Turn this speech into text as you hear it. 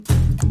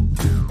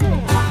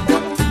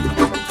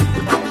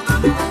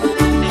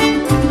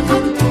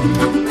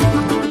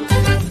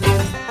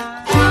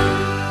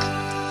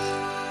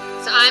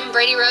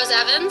Brady Rose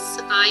Evans.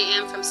 I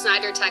am from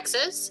Snyder,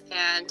 Texas,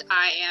 and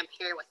I am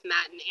here with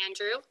Matt and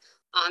Andrew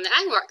on the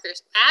Ag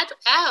Watchers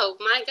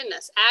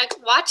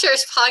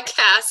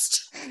podcast.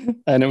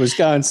 And it was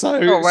going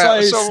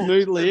so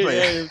smoothly.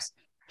 Yeah,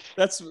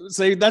 that's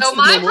so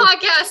my normal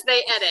podcast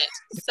they edit.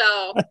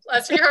 So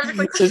let's be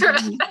perfectly clear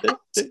about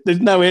that.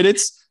 There's no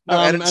edits.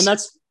 And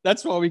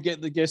that's why we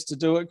get the guests to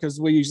do it, because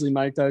we usually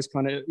make those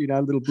kind of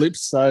little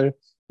blips, so it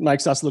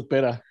makes us look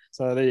better.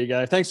 So there you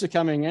go. Thanks for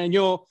coming. And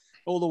you're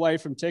all the way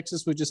from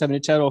Texas. We're just having a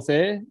chat off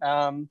air.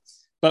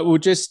 But we'll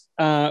just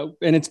and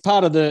it's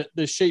part of the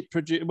sheep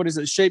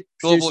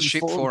Global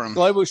Sheep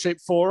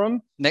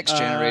Forum. Next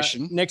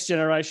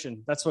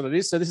generation. That's what it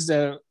is. So this is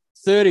our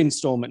third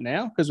installment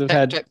now, because we've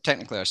had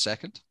technically our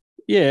second.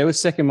 Yeah, it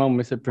was second one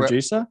with the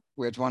producer.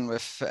 We had one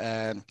with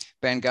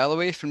Ben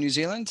Galloway from New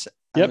Zealand.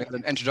 And we had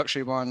an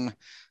introductory one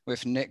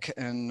with Nick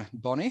and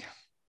Bonnie.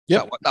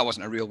 Yep. That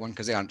wasn't a real one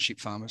because they aren't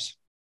sheep farmers.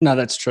 No,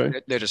 that's true.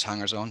 They're just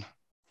hangers on.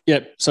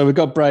 Yep. So we've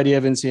got Brady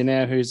Evans here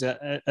now, who's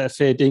a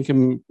fair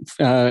dinkum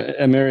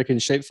American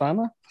sheep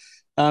farmer.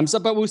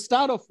 But we'll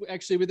start off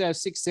actually with our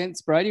 6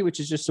 cents, Brady,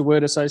 which is just a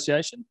word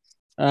association,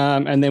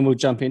 and then we'll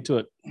jump into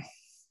it.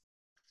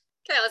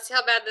 Okay, let's see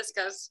how bad this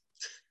goes.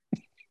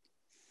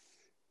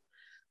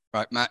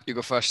 Right, Matt, you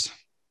go first.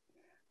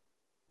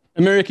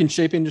 American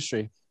sheep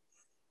industry.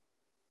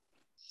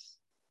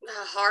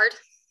 Hard.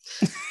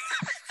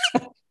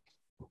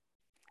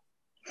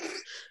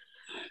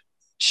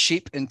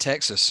 Sheep in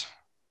Texas.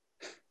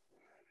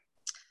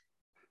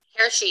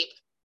 Hair sheep.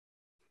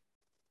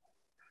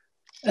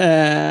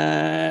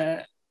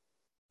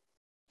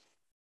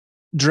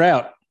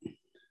 Drought.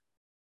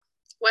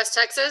 West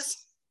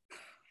Texas.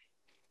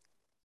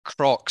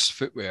 Crocs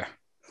footwear.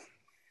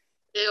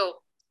 Ew.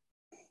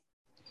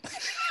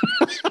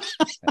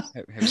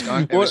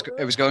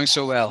 It was going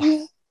so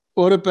well.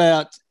 What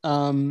about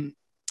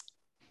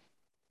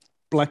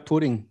black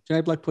pudding? Do you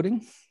know black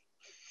pudding?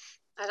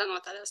 I don't know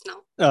what that is.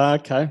 No.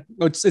 Okay.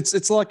 Well,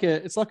 it's like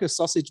a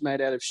sausage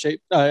made out of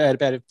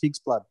pig's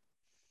blood.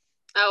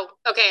 Oh,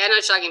 okay. I know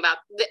what you're talking about.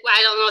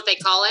 I don't know what they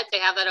call it. They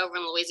have that over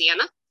in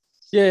Louisiana.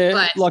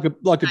 Yeah, like a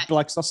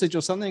black sausage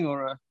or something,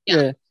 or a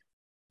yeah.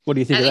 What do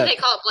you think of that? I think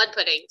they call it blood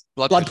pudding.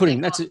 Blood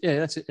pudding. That's it. Yeah,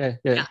 that's it.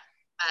 Yeah.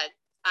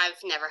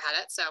 I've never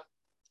had it, so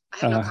I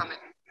have no comment.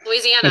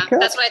 Louisiana. Okay.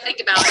 That's what I think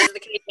about as the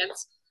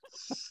Canadians.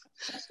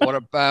 What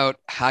about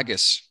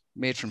haggis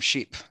made from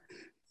sheep?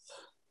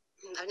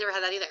 I've never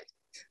had that either.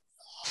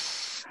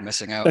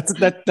 Missing out.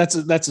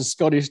 That's a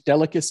Scottish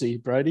delicacy,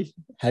 Brady.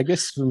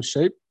 Haggis from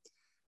sheep.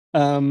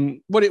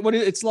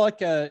 It's like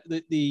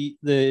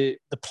the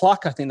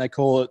pluck, I think they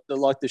call it,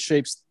 the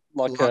sheep's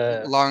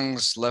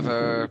lungs,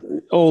 liver,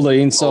 all the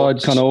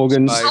inside kind of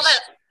organs.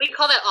 We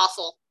call that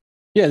offal.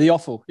 Yeah, the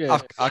offal. Yeah,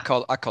 I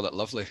call it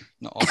lovely,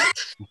 not awful.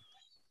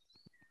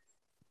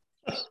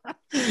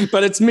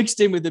 But it's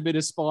mixed in with a bit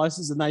of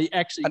spices, and they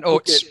actually cook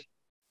oats.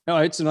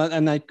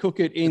 And they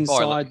cook it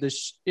inside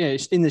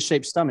in the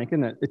sheep's stomach,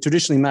 isn't it? It's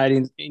traditionally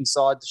made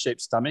inside the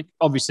sheep's stomach.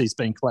 Obviously, it's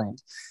been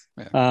cleaned.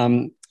 Yeah.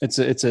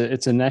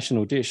 It's a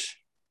national dish.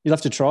 You'll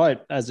have to try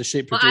it as a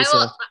sheep producer.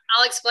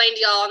 I'll explain to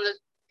y'all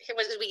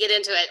as we get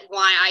into it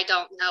why I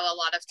don't know a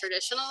lot of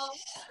traditional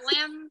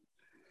lamb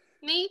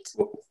meat.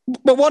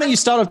 But why don't you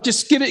start off?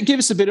 Just give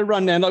us a bit of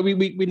rundown. Like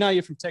we know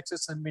you're from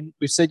Texas, and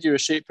we've said you're a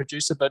sheep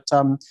producer. But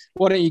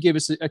why don't you give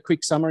us a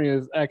quick summary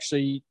of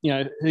actually,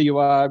 who you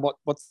are,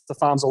 what the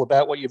farm's all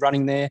about, what you're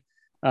running there.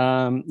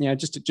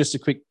 Just a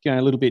quick,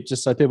 little bit,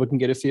 just so people can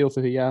get a feel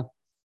for who you are.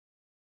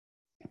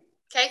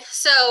 Okay,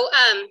 so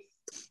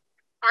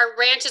our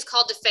ranch is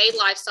called DeFade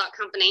Livestock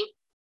Company,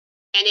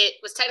 and it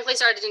was technically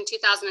started in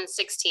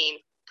 2016.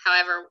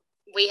 However,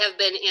 we have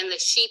been in the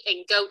sheep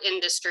and goat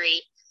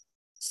industry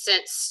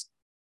since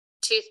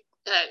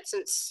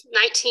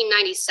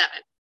 1997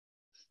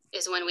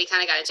 is when we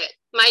kind of got into it.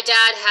 My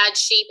dad had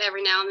sheep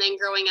every now and then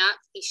growing up.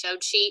 He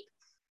showed sheep,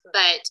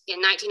 but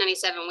in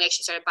 1997 we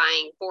actually started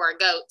buying Boer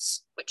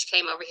goats, which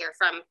came over here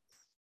from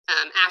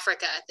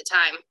Africa at the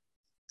time,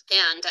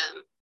 and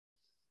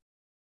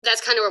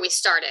that's kind of where we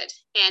started.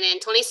 And in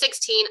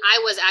 2016, I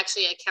was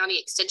actually a county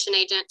extension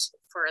agent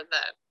for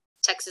the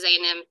Texas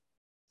A&M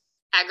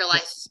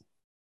AgriLife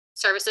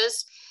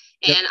Services.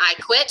 And yep. I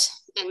quit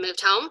and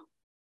moved home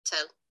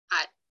to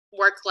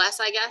work less,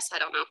 I guess. I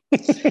don't know.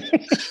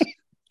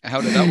 How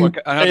did that work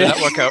out?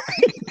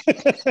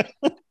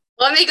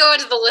 Let me go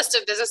into the list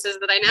of businesses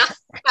that I know.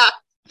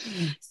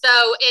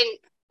 So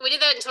we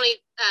did that in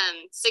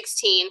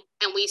 2016,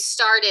 and we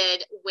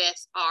started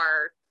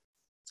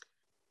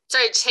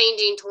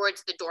changing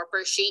towards the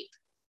Dorper sheep,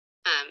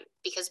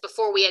 because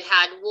before we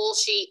had wool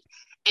sheep,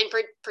 and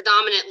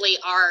predominantly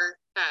our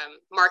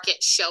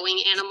market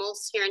showing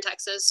animals here in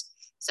Texas.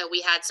 So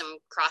we had some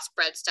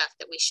crossbred stuff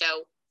that we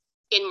show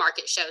in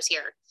market shows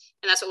here,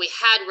 and that's what we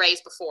had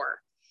raised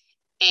before.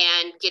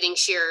 And getting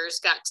shearers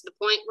got to the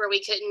point where we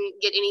couldn't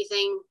get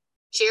anything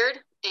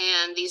sheared,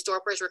 and these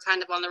Dorpers were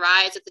kind of on the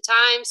rise at the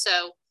time,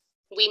 so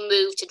we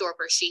moved to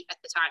Dorper sheep at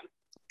the time.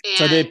 And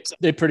so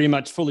they're pretty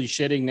much fully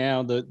shedding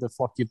now, the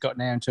flock you've got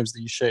now in terms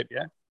of your sheep,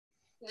 yeah?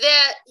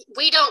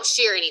 We don't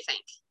shear anything.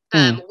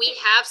 We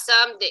have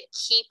some that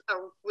keep a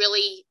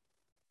really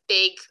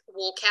big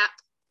wool cap,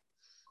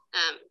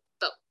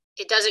 but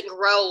it doesn't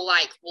grow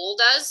like wool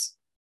does,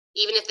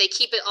 even if they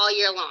keep it all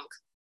year long.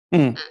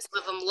 Some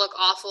of them look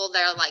awful.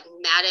 They're like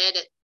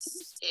matted.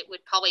 It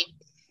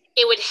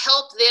would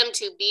help them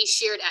to be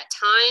sheared at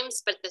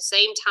times, but at the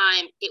same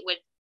time, it would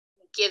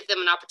give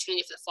them an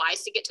opportunity for the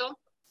flies to get to them.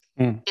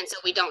 And so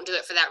we don't do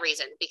it for that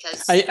reason,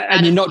 because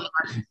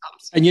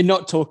you're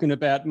not talking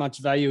about much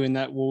value in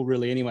that wool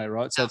really anyway,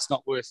 right? So it's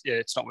not worth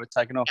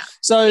taking off. Yeah.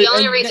 So the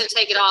only reason to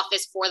take it off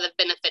is for the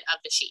benefit of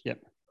the sheep.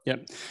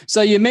 Yep.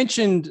 So you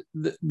mentioned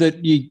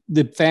that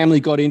the family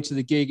got into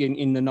the gig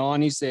in the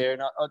 90s there,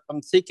 and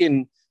I'm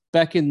thinking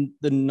back in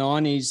the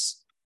 90s,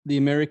 the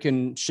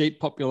American sheep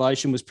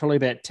population was probably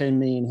about 10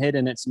 million head,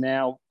 and it's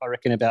now, I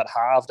reckon, about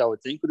halved, I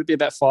would think. Would it be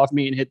about 5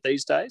 million head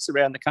these days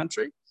around the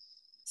country?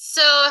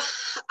 So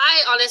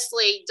I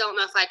honestly don't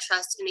know if I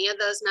trust any of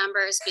those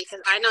numbers, because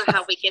I know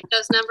how we get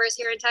those numbers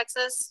here in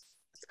Texas.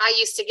 I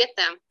used to get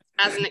them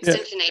as an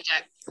extension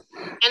agent.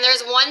 And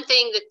there's one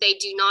thing that they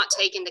do not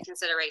take into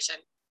consideration.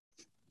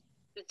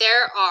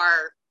 There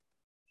are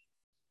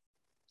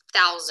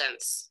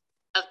thousands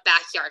of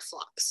backyard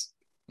flocks.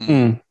 5.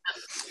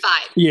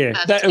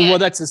 That's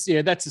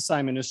the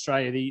same in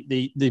Australia.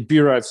 The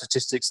Bureau of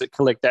Statistics that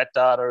collect that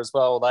data as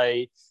well,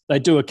 they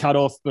do a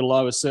cutoff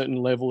below a certain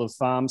level of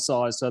farm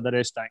size, so they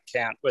just don't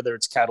count, whether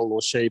it's cattle or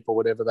sheep or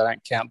whatever. They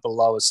don't count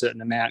below a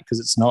certain amount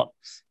because it's not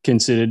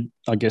considered,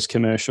 I guess,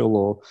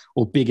 commercial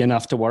or big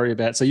enough to worry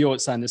about. So you're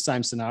saying the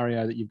same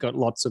scenario, that you've got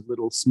lots of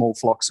little small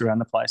flocks around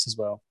the place as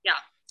well. Yeah.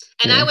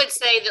 And I would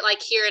say that,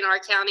 like, here in our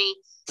county,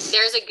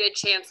 there's a good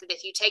chance that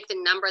if you take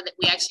the number that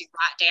we actually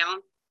write down,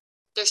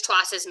 there's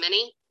twice as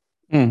many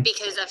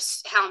because of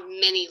how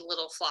many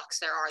little flocks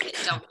there are that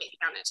don't get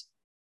counted.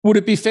 Would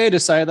it be fair to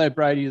say, though,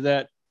 Brady,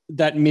 that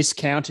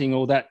miscounting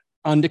or that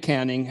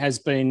undercounting has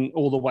been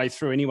all the way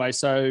through anyway?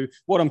 So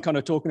what I'm kind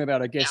of talking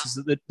about, I guess,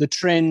 is that the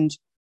trend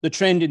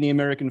in the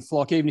American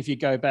flock, even if you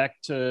go back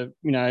to,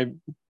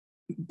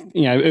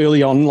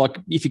 early on, like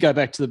if you go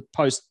back to the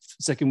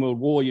post-Second World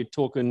War, you're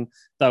talking,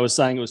 they were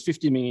saying it was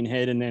 50 million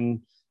head, and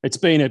then it's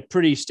been a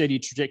pretty steady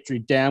trajectory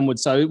downward.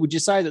 So would you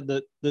say that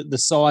the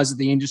size of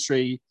the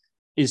industry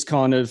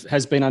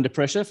has been under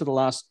pressure for the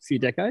last few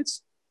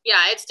decades? Yeah,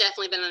 it's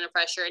definitely been under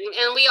pressure.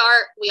 And we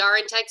are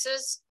in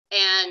Texas,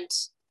 and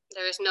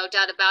there is no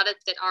doubt about it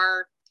that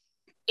our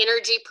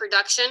energy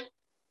production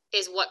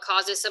is what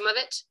causes some of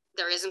it.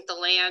 There isn't the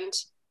land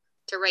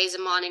to raise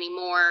them on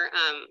anymore.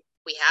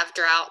 We have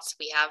droughts.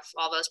 We have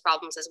all those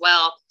problems as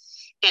well.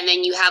 And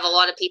then you have a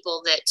lot of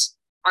people that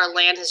our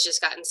land has just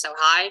gotten so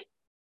high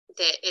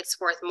that it's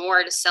worth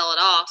more to sell it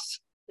off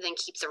than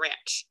keep the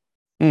ranch.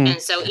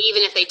 And so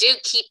even if they do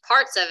keep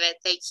parts of it,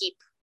 they keep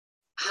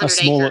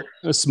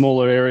a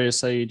smaller area.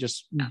 So you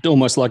just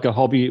almost like a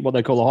hobby, what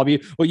they call a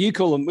hobby. Well, we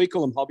call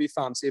them hobby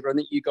farms here, but I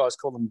think you guys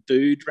call them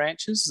dude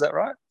ranches. Is that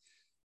right?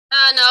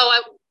 No,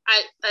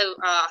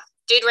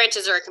 dude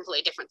ranches are a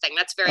completely different thing.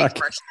 That's very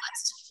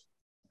commercialized.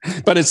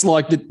 But it's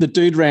like the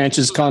dude ranch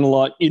is kind of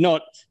like you're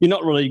not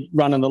really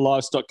running the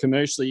livestock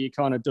commercially. You're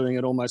kind of doing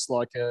it almost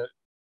like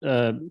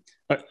a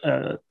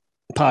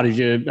part of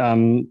your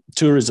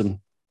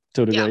tourism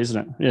to a degree,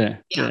 isn't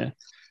it? Yeah.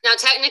 Now,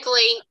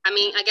 technically,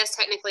 I guess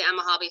technically I'm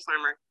a hobby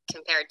farmer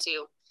compared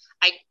to,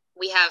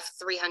 we have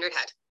 300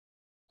 head.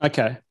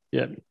 Okay,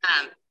 yeah.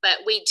 But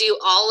we do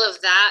all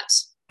of that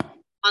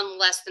on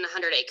less than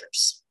 100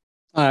 acres.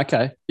 Oh,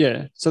 okay,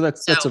 yeah. So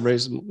that's a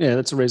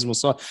reasonable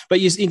size. But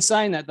in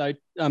saying that, though,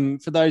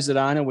 for those that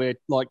aren't aware,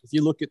 like if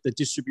you look at the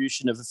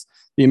distribution of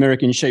the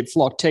American sheep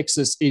flock,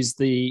 Texas is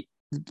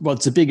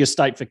it's the biggest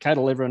state for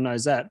cattle. Everyone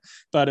knows that,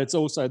 but it's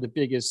also the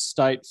biggest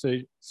state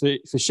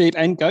for sheep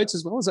and goats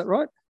as well. Is that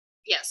right?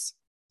 Yes,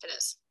 it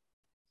is.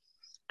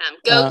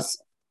 Goats,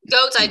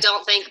 I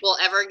don't think will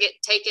ever get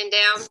taken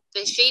down.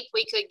 The sheep,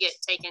 we could get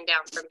taken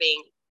down from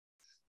being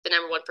the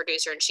number one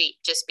producer in sheep,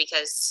 just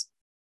because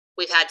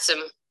we've had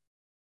some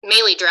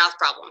mainly drought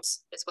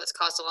problems. Is what's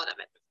caused a lot of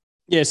it.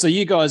 Yeah, so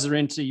you guys are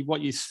into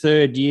your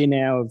third year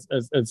now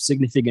of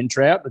significant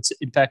drought that's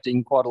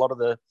impacting quite a lot of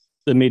the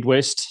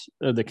Midwest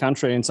of the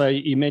country. And so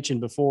you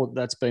mentioned before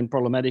that's been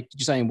problematic.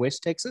 Did you say in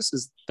West Texas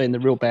has been the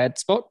real bad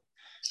spot?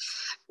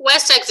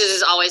 West Texas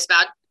is always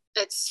bad.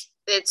 It's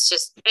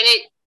just, and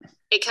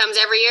it comes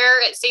every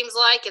year, it seems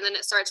like, and then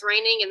it starts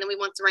raining, and then we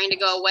want the rain to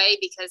go away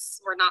because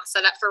we're not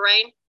set up for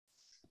rain.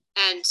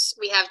 And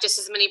we have just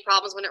as many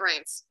problems when it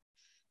rains.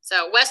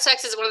 So West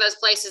Texas is one of those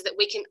places that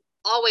we can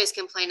always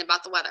complain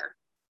about the weather.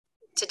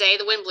 Today,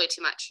 the wind blew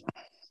too much.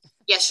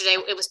 Yesterday,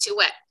 it was too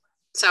wet.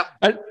 So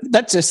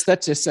that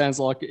just sounds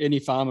like any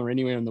farmer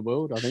anywhere in the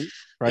world, I think.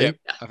 Right? Yep,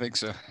 I think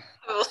so.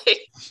 Probably.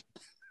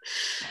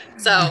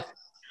 So,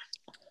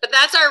 but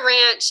that's our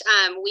ranch.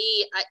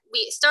 We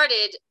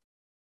started,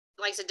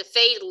 like I said,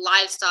 DeFade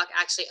Livestock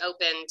actually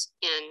opened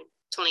in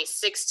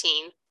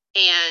 2016,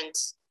 and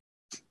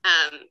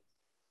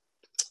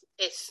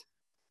if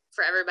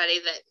for everybody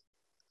that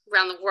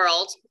around the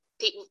world,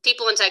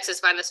 people in Texas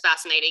find this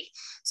fascinating.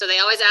 So they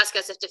always ask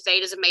us if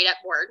DeFade is a made up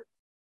word,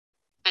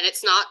 and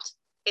it's not.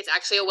 It's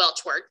actually a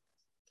Welsh word,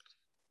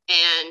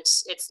 and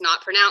it's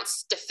not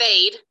pronounced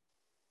DeFade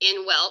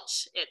in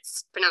Welsh.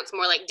 It's pronounced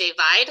more like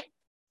Davide,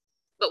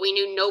 but we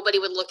knew nobody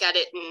would look at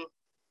it and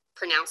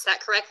pronounce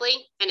that correctly,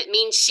 and it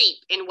means sheep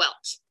in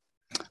Welsh.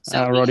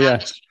 So we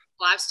have a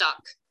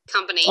livestock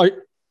company.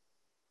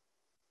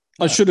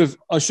 I should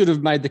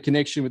have made the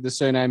connection with the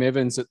surname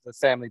Evans at the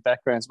family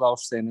background's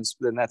Welsh. Then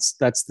that's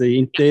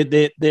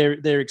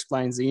there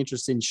explains the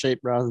interest in sheep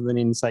rather than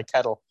in, say,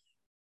 cattle.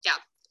 Yeah,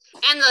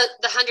 and the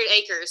 100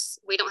 acres,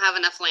 we don't have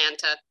enough land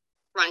to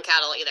run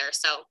cattle either,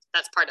 so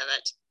that's part of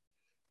it.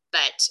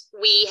 But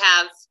we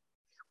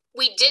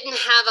didn't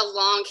have a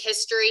long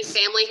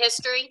family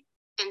history,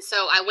 and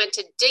so I went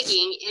to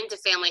digging into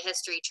family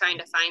history, trying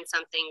to find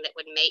something that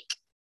would make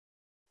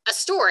a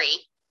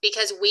story,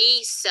 because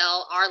we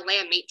sell our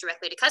lamb meat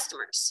directly to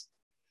customers.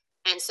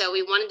 And so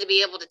we wanted to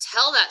be able to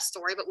tell that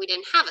story, but we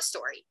didn't have a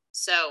story.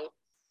 So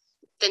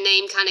the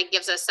name kind of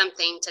gives us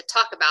something to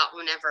talk about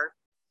whenever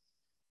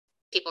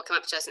people come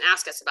up to us and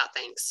ask us about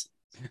things.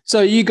 So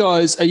are you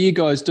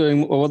guys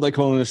doing what they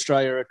call in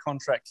Australia a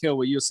contract kill,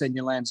 where you'll send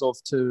your lambs off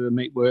to a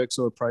meat works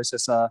or a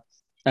processor,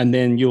 and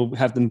then you'll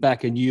have them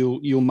back and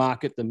you'll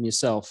market them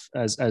yourself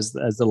as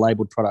the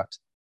labeled product?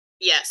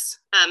 Yes,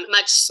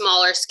 much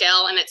smaller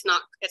scale, and it's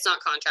not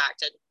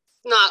contracted.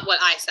 Not what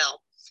I sell.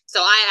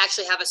 So I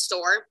actually have a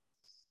store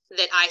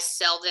that I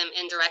sell them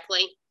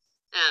indirectly.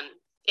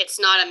 It's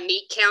not a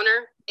meat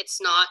counter.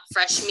 It's not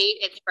fresh meat.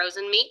 It's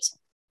frozen meat.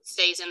 It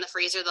stays in the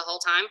freezer the whole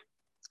time.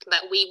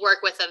 But we work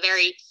with a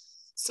very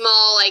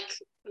small, like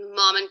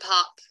mom and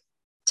pop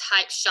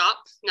type shop,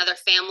 another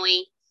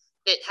family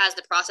that has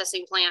the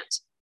processing plant.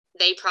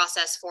 They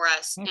process for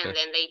us, okay, and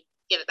then they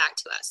give it back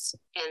to us.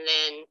 And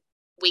then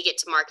we get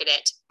to market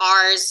it.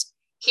 Ours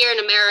here in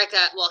America,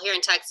 here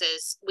in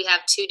Texas, we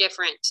have two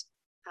different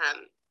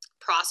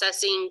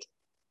processing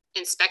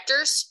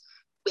inspectors.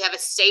 We have a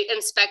state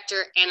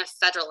inspector and a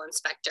federal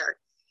inspector.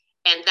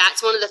 And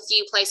that's one of the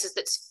few places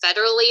that's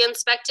federally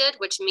inspected,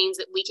 which means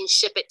that we can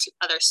ship it to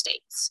other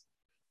states.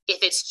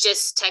 If it's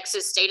just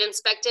Texas state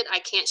inspected, I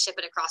can't ship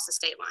it across the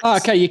state lines. Oh,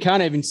 okay. You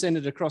can't even send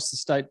it across the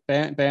state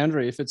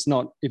boundary if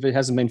it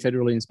hasn't been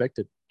federally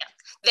inspected. Yeah.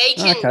 They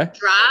can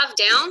drive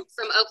down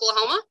from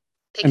Oklahoma,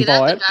 pick it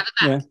up and drive it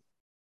back. Yeah.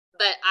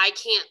 But I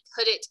can't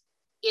put it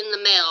in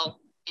the mail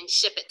and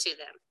ship it to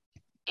them.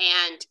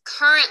 And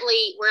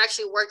currently, we're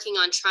actually working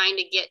on trying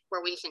to get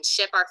where we can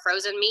ship our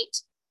frozen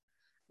meat.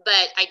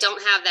 But I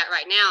don't have that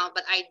right now.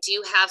 But I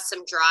do have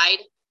some dried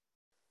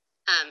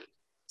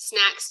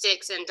snack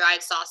sticks and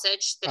dried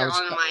sausage that are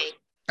on my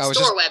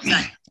store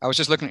website. I was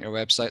just looking at your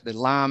website. The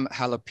lamb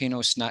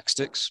jalapeno snack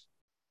sticks.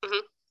 Mm-hmm.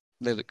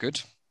 They look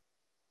good.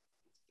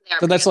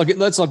 So that's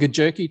like a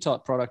jerky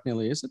type product,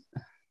 nearly, is it?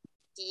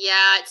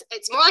 Yeah,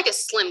 it's more like a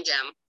Slim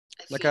Jim.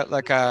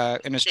 Like a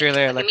in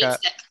Australia,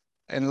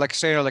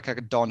 like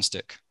a Don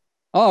stick.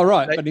 Oh,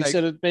 right. But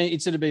instead of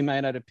being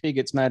made out of pig,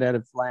 it's made out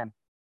of lamb.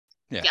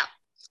 Yeah.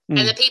 Mm.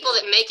 And the people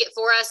that make it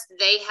for us,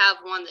 they have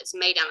one that's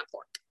made out of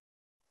pork.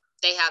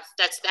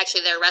 That's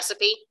actually their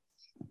recipe,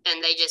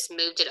 and they just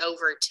moved it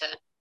over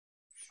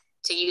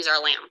to use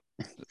our lamb.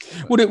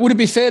 Would it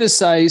be fair to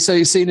say, so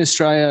you see in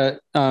Australia,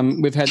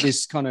 we've had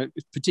this kind of,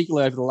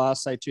 particularly over the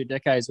last, say, 2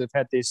 decades, we've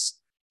had this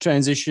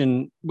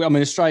transition. I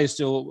mean, Australia is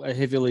still a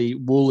heavily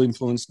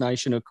wool-influenced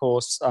nation, of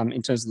course,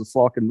 in terms of the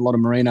flock and a lot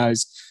of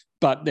merinos,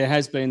 but there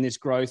has been this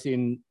growth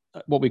in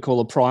what we call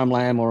a prime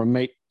lamb or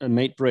a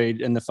meat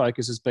breed, and the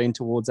focus has been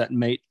towards that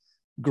meat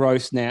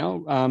growth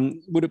now.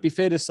 Would it be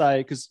fair to say,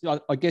 because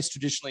I guess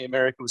traditionally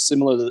America was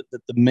similar,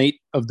 that the meat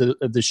of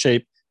the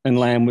sheep and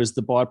lamb was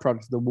the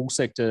byproduct of the wool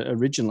sector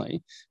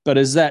originally, but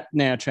is that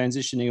now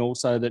transitioning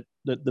also that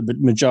the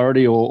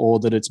majority or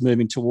that it's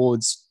moving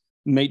towards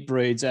meat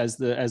breeds as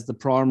the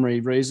primary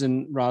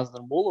reason rather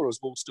than wool, or is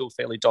wool still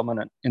fairly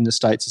dominant in the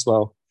States as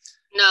well?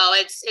 No,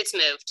 it's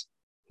moved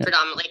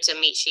predominantly to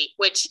meat sheep,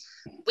 which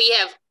we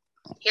have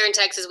here in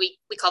Texas. We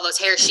call those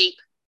hair sheep.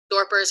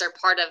 Dorpers are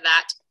part of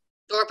that.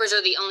 Dorpers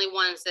are the only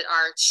ones that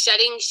are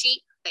shedding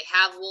sheep. They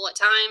have wool at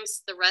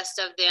times. The rest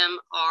of them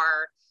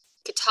are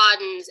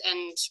Katahdins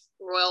and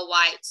Royal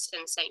Whites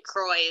and St.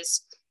 Croix,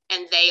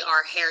 and they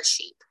are hair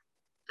sheep.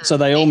 So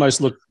they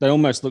almost look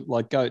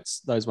like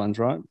goats, those ones,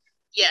 right?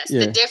 Yes.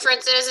 Yeah. The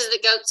difference is that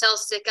goat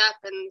tails stick up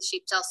and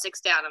sheep tails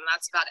sticks down, and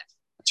that's about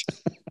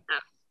it.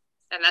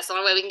 And that's the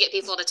only way we can get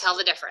people to tell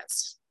the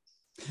difference.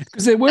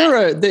 Because there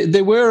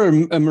were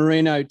a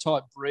merino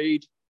type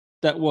breed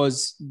that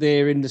was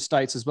there in the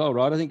States as well,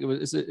 right? I think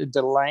is it a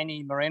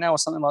Delaney Merino or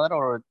something like that,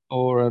 or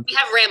we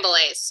have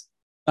Rambouillets.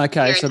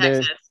 Okay, so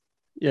there,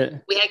 yeah,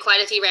 we had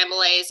quite a few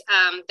Rambouillets.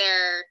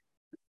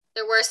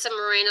 There were some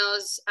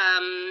Merinos.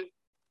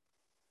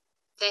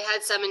 They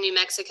had some in New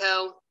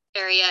Mexico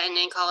area and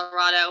in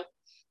Colorado,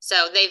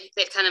 so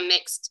they've kind of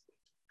mixed.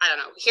 I don't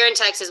know. Here in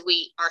Texas,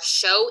 our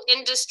show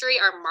industry,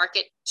 our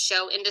market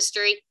show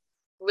industry,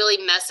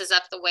 really messes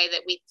up the way that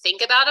we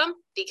think about them,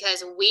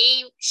 because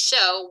we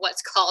show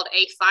what's called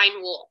a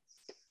fine wool.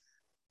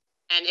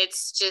 and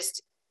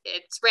it's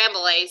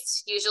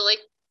Rambouillets usually.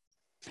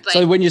 But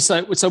so when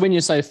you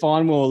say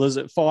fine wool, is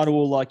it fine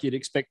wool like you'd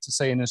expect to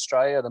see in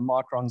Australia? The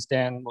microns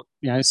down,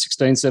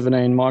 16,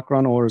 17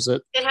 micron, or is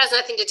it? It has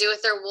nothing to do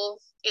with their wool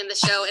in the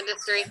show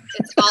industry.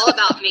 It's all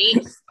about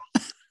meat.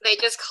 They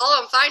just call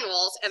them fine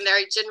wools, and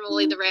they're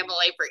generally the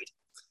Rambouillet breed.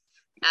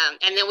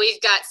 And then we've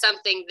got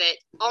something that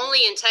only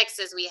in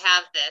Texas we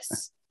have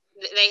this.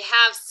 They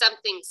have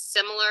something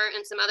similar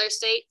in some other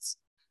states,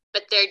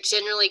 but they're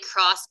generally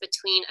crossed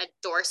between a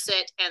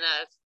Dorset and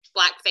a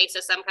black face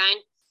of some kind.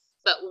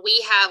 But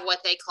we have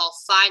what they call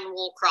fine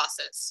wool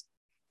crosses.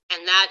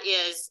 And that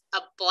is a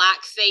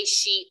black face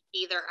sheep,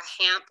 either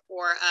a Hamp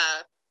or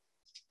a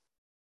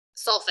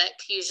Suffolk,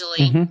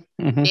 usually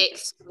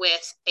mixed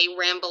with a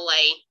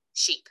Rambouillet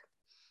sheep.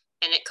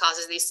 And it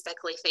causes these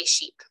speckly face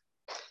sheep.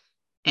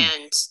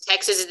 And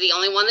Texas is the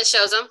only one that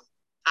shows them.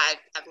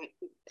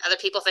 Other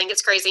people think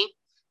it's crazy,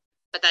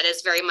 but that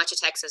is very much a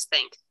Texas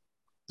thing.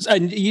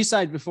 And you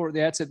said before at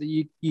the outset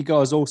that you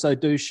guys also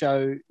do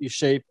show your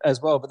sheep as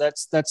well, but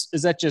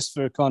is that just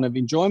for kind of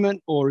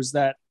enjoyment, or is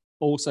that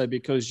also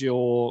because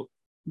you're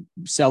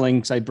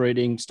selling, say,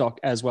 breeding stock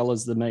as well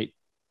as the meat?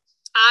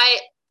 I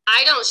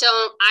don't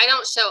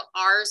show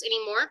ours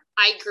anymore.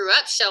 I grew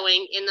up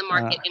showing in the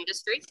market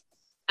industry.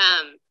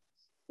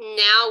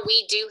 Now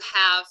we do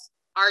have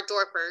our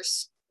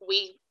Dorpers.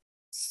 We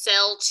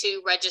sell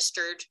to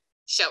registered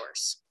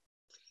showers,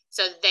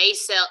 so they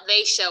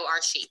show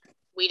our sheep.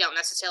 We don't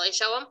necessarily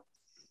show them,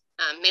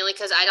 mainly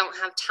because I don't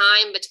have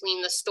time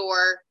between the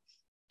store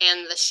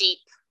and the sheep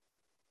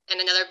and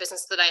another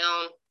business that I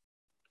own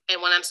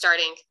and when I'm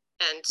starting.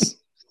 And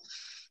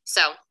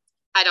so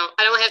I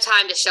don't have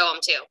time to show them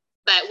too,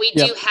 but we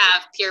do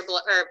have pure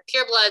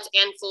bloods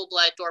and full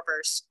blood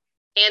Dorpers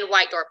and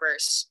white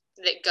Dorpers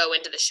that go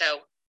into the show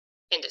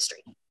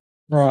industry.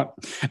 Right.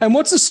 And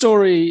what's the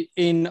story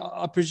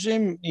I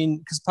presume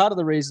because part of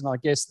the reason, I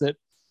guess, that,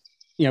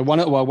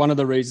 one of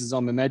the reasons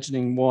I'm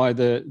imagining why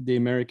the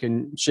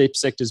American sheep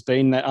sector's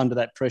been under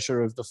that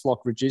pressure of the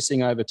flock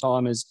reducing over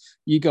time is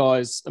you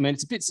guys,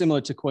 it's a bit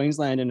similar to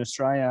Queensland and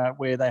Australia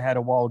where they had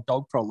a wild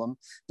dog problem.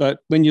 But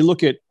when you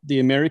look at the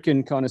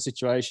American kind of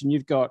situation,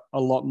 you've got a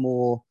lot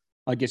more,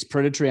 I guess,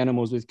 predatory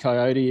animals with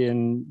coyote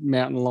and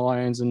mountain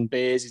lions and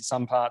bears in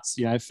some parts,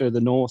 further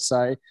north,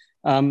 say.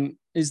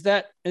 Is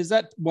that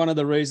one of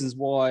the reasons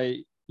why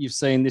you've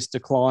seen this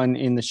decline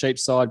in the sheep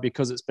side,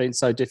 because it's been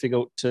so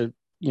difficult to,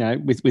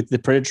 with the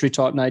predatory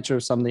type nature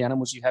of some of the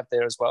animals you have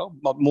there as well,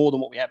 more than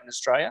what we have in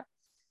Australia?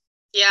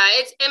 Yeah,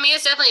 it's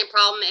definitely a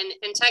problem.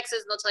 In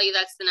Texas, they'll tell you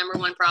that's the number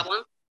one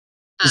problem.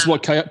 This is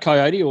what,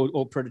 coyote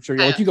or predatory?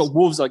 Coyotes. Like you've got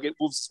wolves, I get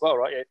wolves as well,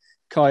 right? Yeah,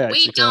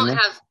 coyotes. We don't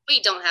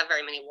have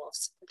very many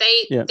wolves.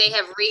 They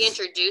have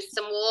reintroduced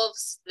some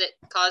wolves that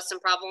cause some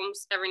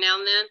problems every now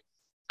and then.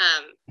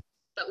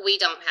 But we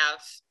don't have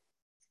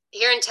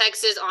here in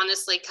Texas.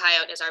 Honestly,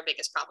 coyote is our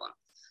biggest problem.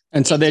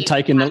 And so they're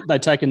taking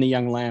the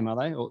young lamb, are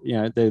they? Or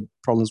the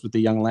problems with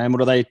the young lamb, or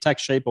do they take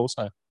sheep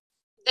also?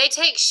 They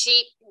take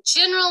sheep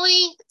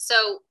generally.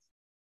 So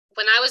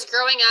when I was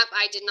growing up,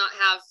 I did not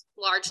have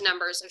large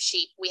numbers of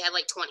sheep. We had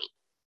like 20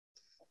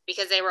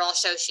 because they were all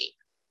show sheep.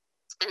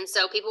 And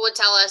so people would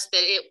tell us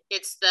that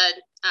it's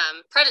the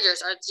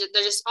predators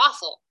they're just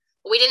awful.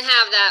 But we didn't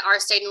have that.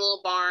 Ours stayed in a little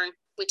barn.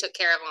 We took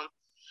care of them.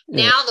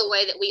 Yeah. Now the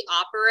way that we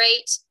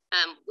operate,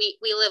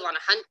 we live on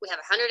we have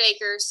 100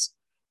 acres.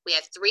 We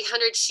have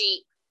 300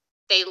 sheep.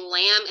 They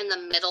lamb in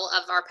the middle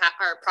of our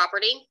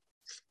property.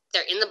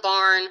 They're in the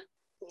barn.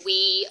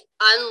 We,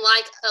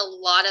 unlike a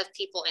lot of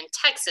people in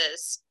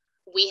Texas,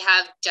 we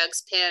have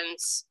jugs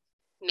pens,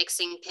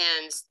 mixing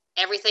pens.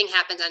 Everything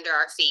happens under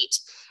our feet.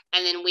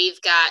 And then we've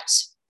got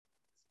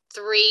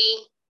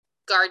 3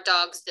 guard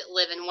dogs that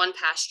live in one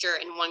pasture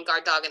and 1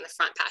 guard dog in the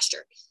front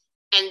pasture.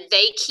 And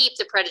they keep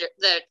the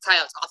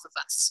coyotes off of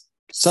us.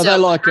 So are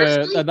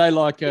they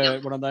like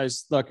one of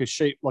those, like a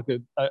sheep, like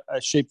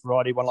a sheep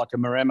variety, one like a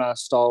Maremma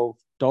style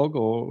dog,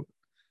 or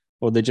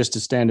they're just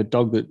a standard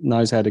dog that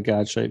knows how to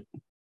guard sheep?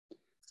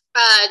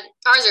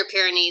 Ours are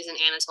Pyrenees and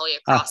Anatolia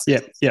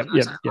crosses. Yeah.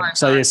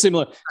 So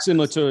similar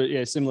to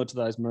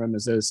those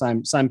Maremmas. They're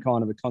the same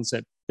kind of a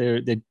concept.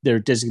 They're a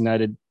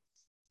designated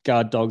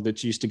guard dog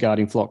that's used to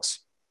guarding flocks.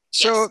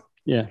 So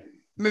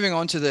moving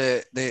on to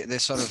the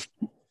sort of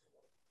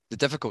the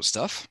difficult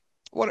stuff.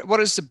 What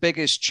is the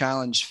biggest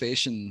challenge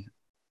facing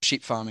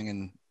sheep farming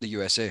in the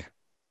USA?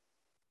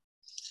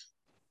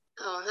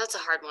 Oh, that's a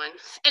hard one.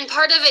 And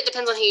part of it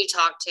depends on who you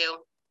talk to.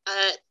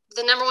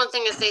 The number one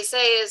thing that they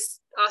say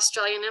is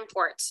Australian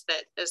imports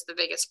that is the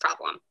biggest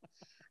problem.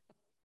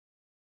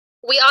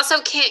 We also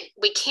can't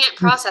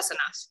process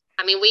enough.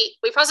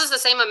 We process the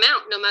same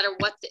amount no matter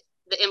what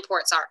the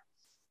imports are.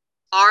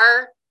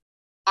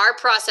 Our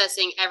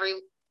processing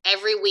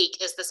every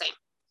week is the same.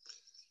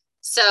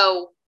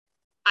 So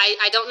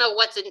I don't know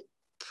what the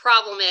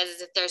problem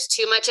is if there's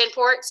too much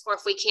imports or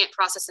if we can't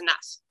process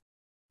enough.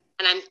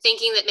 And I'm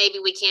thinking that maybe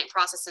we can't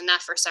process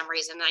enough for some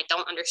reason. And I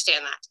don't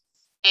understand that.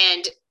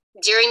 And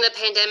during the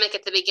pandemic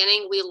at the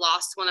beginning, we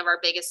lost one of our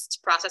biggest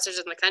processors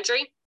in the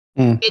country.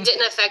 It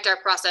didn't affect our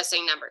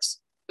processing numbers.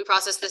 We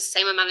process the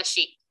same amount of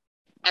sheep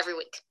every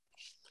week.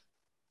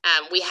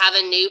 We have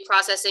a new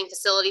processing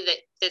facility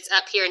that's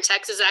up here in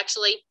Texas,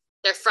 actually.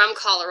 They're from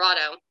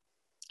Colorado,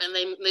 and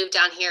they moved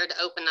down here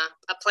to open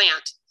a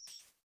plant.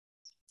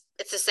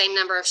 It's the same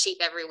number of sheep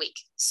every week.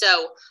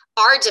 So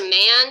our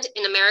demand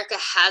in America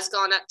has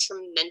gone up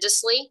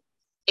tremendously,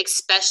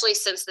 especially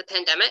since the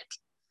pandemic.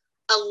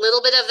 A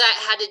little bit of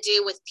that had to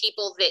do with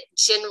people that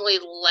generally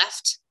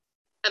left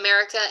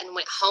America and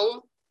went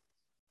home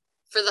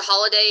for the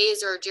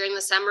holidays or during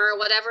the summer or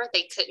whatever.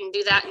 They couldn't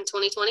do that in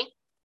 2020.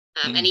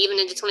 And even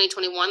into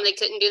 2021, they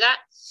couldn't do that.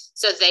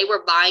 So they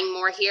were buying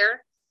more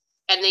here.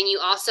 And then you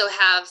also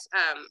have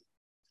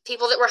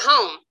people that were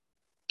home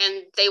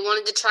and they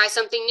wanted to try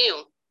something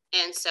new.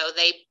 And so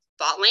they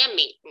bought lamb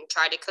meat and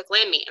tried to cook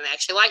lamb meat, and they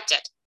actually liked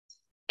it.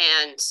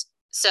 And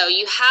so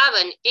you have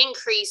an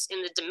increase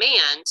in the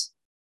demand,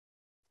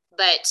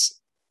 but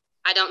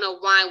I don't know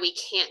why we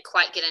can't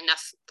quite get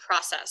enough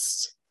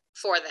processed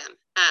for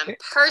them.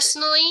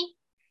 Personally,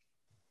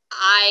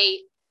 I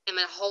am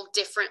in a whole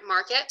different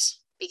market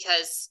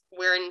because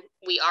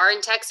we are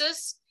in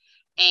Texas,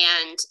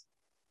 and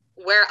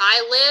where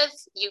I live,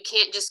 you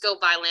can't just go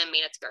buy lamb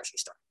meat at the grocery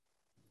store,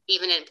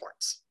 even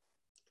imports,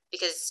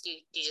 because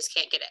you just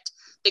can't get it.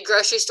 The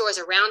grocery stores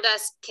around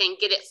us can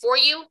get it for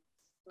you,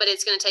 but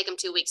it's going to take them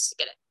 2 weeks to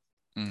get it.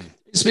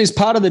 It's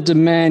part of the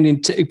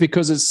demand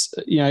because it's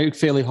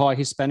fairly high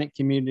Hispanic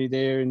community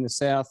there in the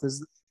South,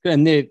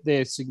 and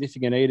they're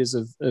significant eaters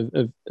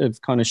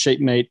of kind of sheep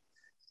meat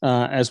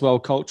as well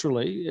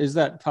culturally. Is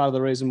that part of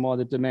the reason why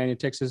the demand in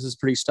Texas is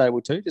pretty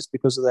stable too, just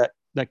because of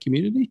that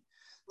community?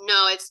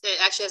 No, it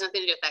actually has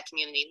nothing to do with that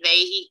community. They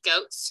eat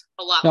goats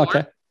a lot more.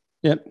 Okay.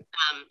 Yep.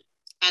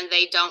 And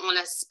they don't want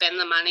to spend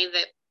the money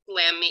that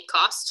lamb meat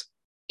costs.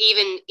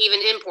 Even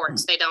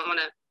imports, they don't want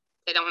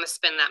to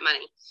spend that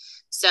money.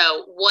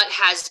 So what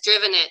has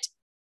driven it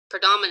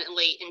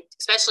predominantly,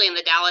 especially in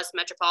the Dallas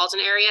metropolitan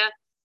area,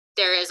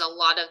 there is a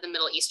lot of the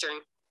Middle Eastern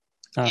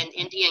and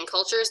Indian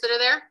cultures that are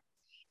there.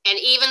 And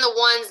even the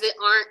ones that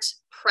aren't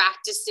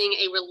practicing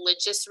a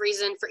religious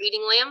reason for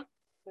eating lamb,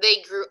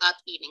 they grew up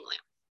eating lamb.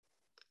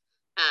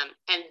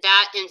 And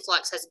that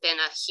influx has been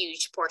a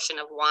huge portion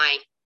of why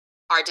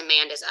our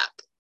demand is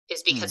up,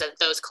 is because of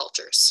those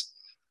cultures.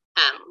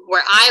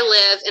 Where I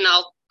live, and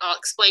I'll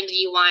explain to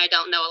you why I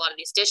don't know a lot of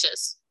these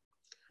dishes.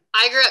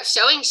 I grew up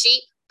showing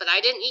sheep, but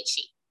I didn't eat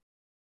sheep.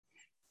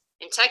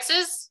 In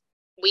Texas,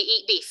 we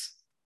eat beef.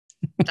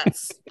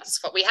 That's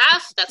what we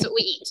have. That's what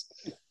we eat.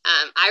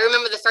 I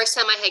remember the first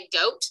time I had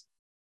goat,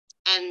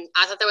 and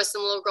I thought there was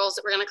some little girls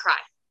that were going to cry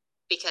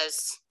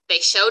because they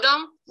showed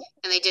them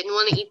and they didn't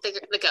want to eat the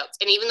goats.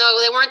 And even though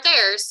they weren't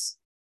theirs,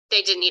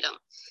 they didn't eat them.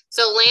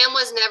 So lamb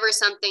was never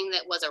something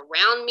that was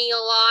around me a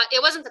lot.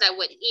 It wasn't that I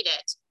wouldn't eat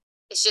it.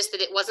 It's just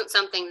that it wasn't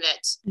something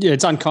that... Yeah,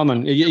 it's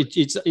uncommon.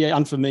 It's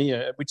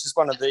unfamiliar, which is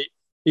one of the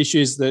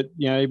issues that,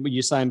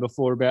 you're saying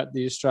before about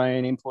the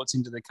Australian imports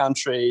into the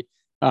country.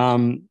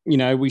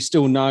 We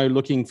still know,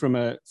 looking from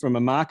a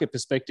market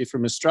perspective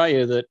from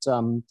Australia,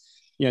 that,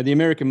 the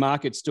American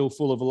market's still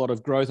full of a lot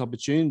of growth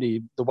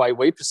opportunity, the way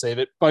we perceive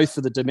it, both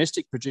for the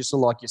domestic producer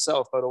like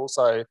yourself, but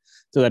also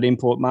to that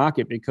import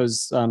market.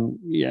 Because,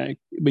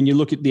 when you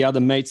look at the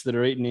other meats that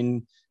are eaten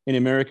in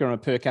America on a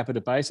per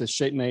capita basis,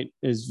 sheep meat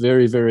is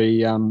very,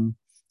 very,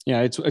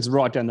 it's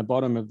right down the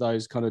bottom of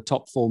those kind of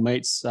top 4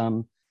 meats,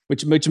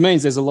 which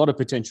means there's a lot of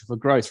potential for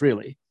growth,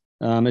 really.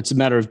 It's a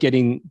matter of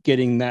getting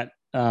that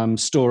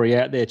story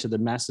out there to the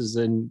masses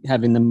and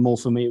having them more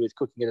familiar with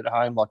cooking it at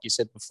home, like you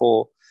said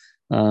before,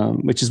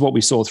 which is what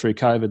we saw through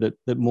COVID,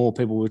 that more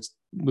people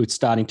were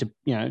starting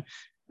to,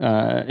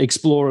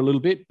 explore a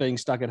little bit, being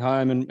stuck at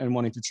home and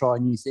wanting to try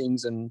new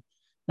things, and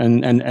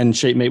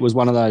sheep meat was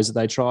one of those that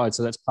they tried.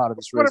 So that's part of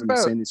this reason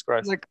we're seeing this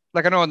growth.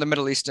 Like I know in the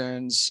Middle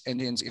Easterns,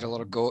 Indians eat a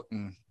lot of goat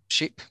and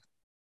sheep,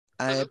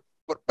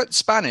 but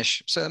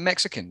Spanish, so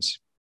Mexicans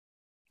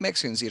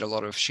eat a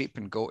lot of sheep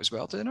and goat as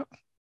well, do they not?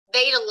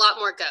 They eat a lot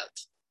more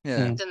goat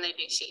than they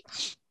do sheep.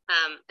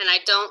 And I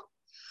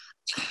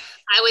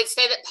would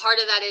say that part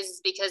of that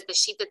is because the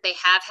sheep that they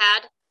have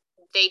had,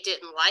 they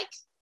didn't like.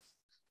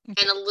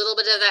 And a little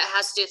bit of that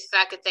has to do with the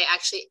fact that they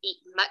actually eat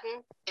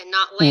mutton and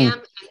not lamb,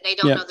 and they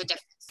don't know the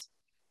difference.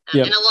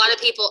 And a lot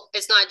of people,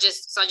 it's not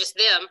just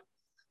them.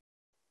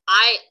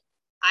 I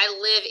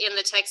live in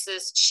the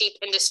Texas sheep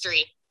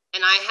industry,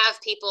 and I have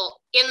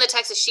people in the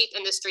Texas sheep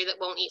industry that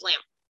won't eat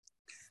lamb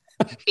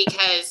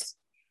because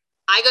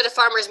I go to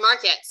farmers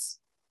markets.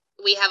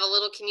 We have a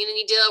little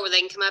community deal where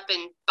they can come up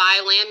and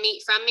buy lamb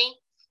meat from me.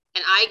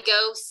 And I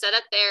go set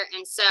up there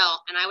and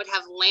sell. And I would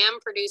have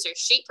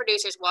sheep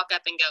producers walk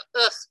up and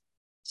go, ugh,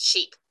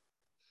 sheep.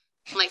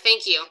 I'm like,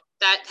 thank you.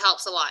 That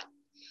helps a lot.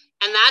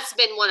 And that's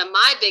been one of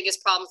my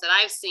biggest problems that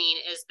I've seen,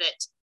 is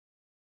that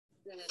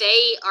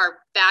they are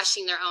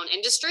bashing their own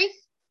industry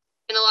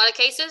in a lot of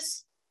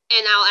cases.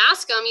 And I'll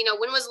ask them,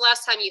 when was the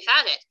last time you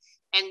had it?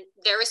 And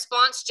their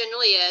response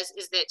generally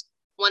is that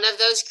one of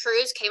those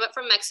crews came up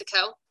from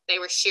Mexico. They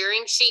were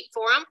shearing sheep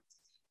for them,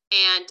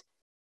 and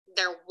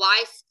their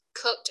wife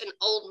cooked an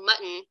old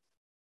mutton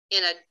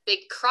in a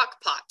big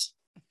crock pot.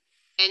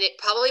 And it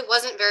probably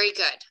wasn't very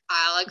good.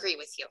 I'll agree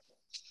with you,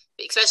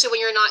 especially when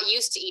you're not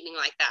used to eating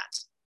like that.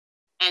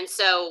 And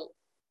so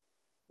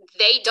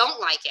they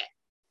don't like it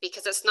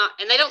because it's not,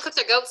 and they don't cook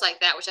their goats like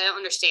that, which I don't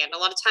understand. A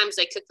lot of times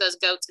they cook those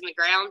goats in the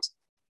ground,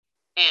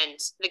 and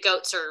the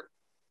goats are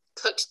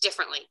cooked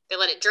differently. They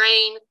let it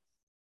drain,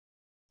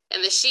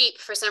 and the sheep,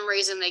 for some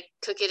reason, they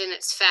cook it in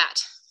its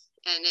fat,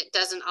 and it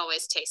doesn't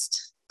always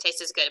taste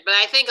as good. But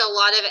I think a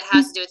lot of it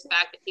has to do with the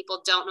fact that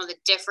people don't know the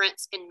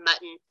difference in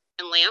mutton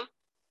and lamb,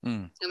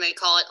 and they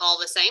call it all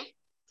the same.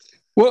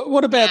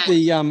 What about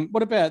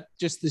what about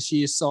just the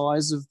sheer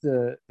size of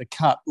the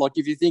cut? Like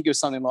if you think of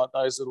something like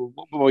those little,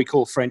 what we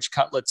call French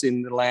cutlets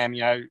in the lamb,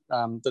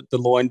 the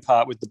loin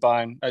part with the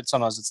bone,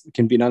 sometimes it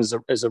can be known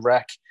as a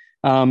rack.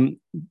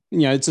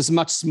 It's a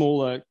much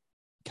smaller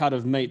cut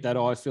of meat that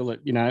I feel it.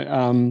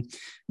 And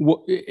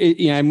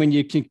when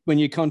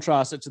you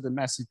contrast it to the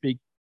massive big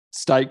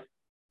steak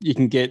you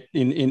can get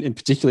in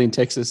particularly in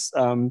Texas,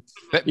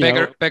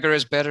 bigger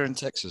is better in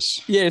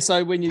Texas. Yeah,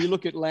 so when you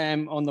look at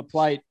lamb on the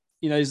plate,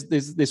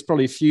 there's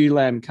probably a few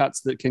lamb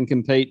cuts that can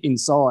compete in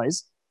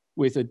size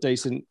with a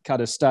decent cut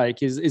of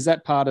steak. Is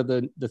that part of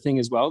the thing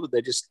as well, that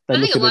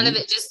I think a lot of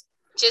it just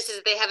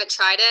is they haven't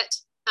tried it.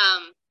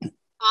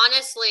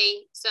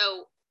 Honestly,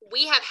 so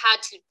we have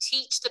had to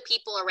teach the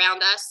people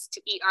around us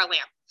to eat our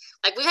lamb.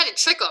 Like we had to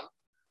trick them.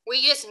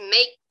 We just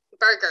make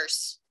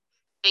burgers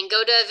and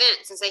go to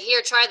events and say,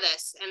 here, try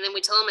this. And then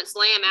we tell them it's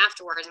lamb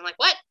afterwards. I'm like,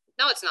 what?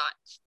 No, it's not.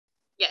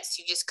 Yes,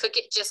 you just cook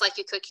it just like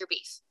you cook your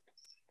beef.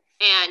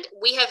 And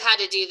we have had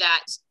to do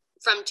that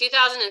from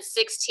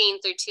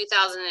 2016 through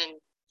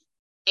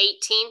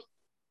 2018.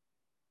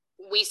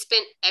 We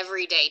spent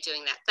every day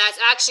doing that. That's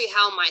actually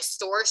how my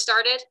store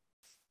started.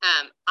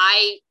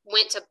 I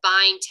went to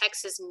buying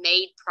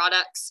Texas-made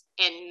products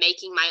and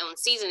making my own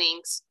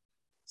seasonings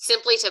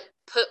simply to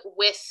put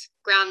with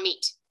ground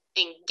meat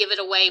and give it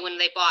away when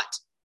they bought.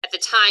 At the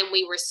time,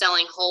 we were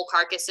selling whole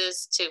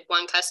carcasses to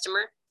one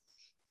customer.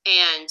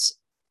 And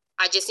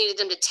I just needed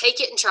them to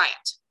take it and try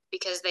it,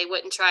 because they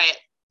wouldn't try it.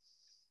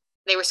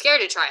 They were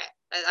scared to try it.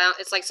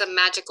 It's like some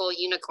magical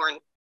unicorn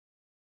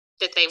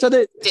that they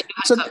didn't know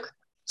how to cook.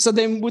 So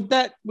then would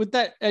that,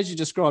 as you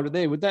described it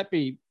there, would that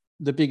be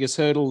the biggest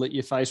hurdle that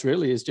you face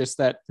really, is just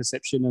that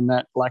perception and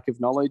that lack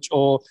of knowledge?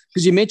 Or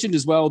because you mentioned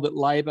as well that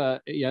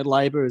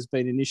labor has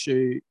been an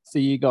issue for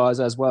you guys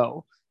as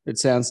well, it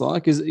sounds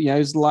like,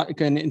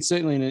 and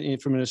certainly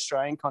from an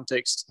Australian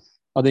context,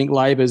 I think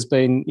labour's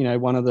been,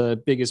 one of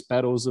the biggest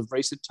battles of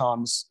recent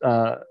times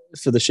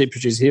for the sheep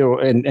producers here,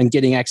 and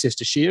getting access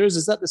to shearers.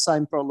 Is that the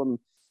same problem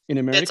in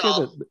America? That's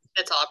all a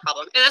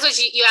problem. And that's what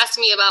you asked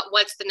me about,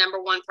 what's the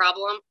number one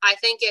problem. I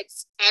think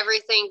it's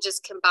everything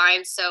just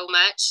combined so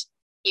much.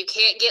 You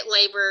can't get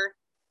labor.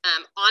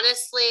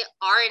 Honestly,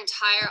 our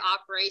entire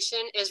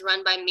operation is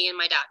run by me and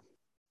my dad,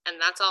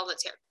 and that's all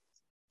that's here.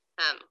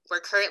 We're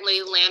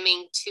currently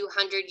lambing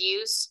 200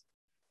 ewes.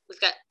 We've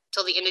got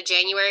till the end of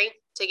January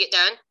to get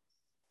done.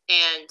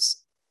 And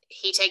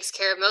he takes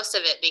care of most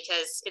of it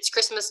because it's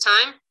Christmas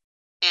time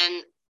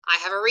and I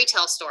have a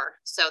retail store.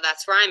 So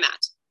that's where I'm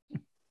at.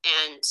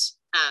 And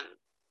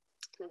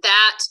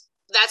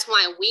that's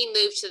why we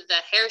moved to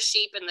the hair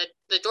sheep and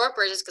the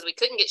Dorpers, is because we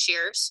couldn't get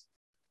shearers.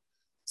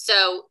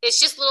 So it's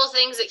just little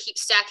things that keep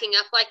stacking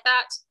up like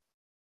that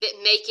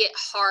make it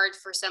hard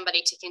for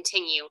somebody to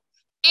continue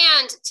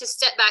and to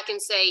step back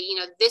and say,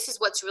 this is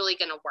what's really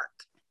going to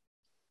work.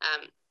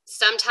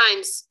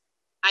 Sometimes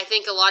I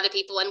think a lot of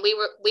people, and we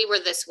were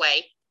this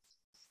way,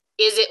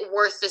 is it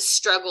worth the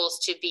struggles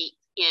to be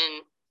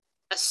in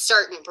a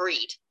certain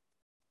breed?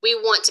 We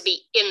want to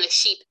be in the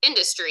sheep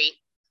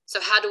industry.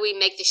 So how do we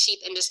make the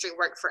sheep industry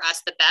work for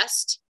us the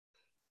best?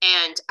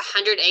 And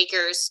 100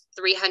 acres,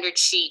 300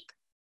 sheep,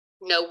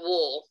 no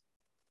wool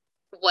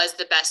was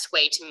the best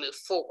way to move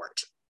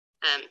forward.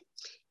 And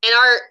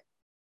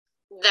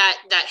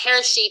that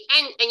hair sheep,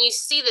 and you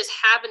see this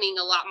happening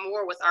a lot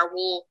more with our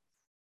wool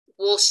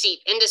sheep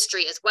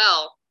industry as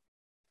well.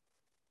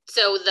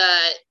 So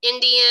the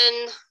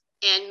Indian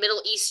and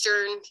Middle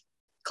Eastern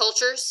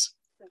cultures,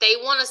 they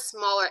want a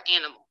smaller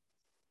animal.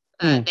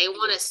 They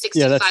want a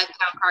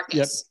 65-pound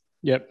carcass.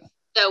 Yep.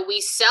 So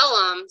we sell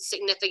them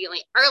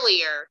significantly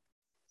earlier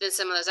than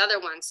some of those other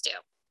ones do.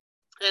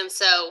 And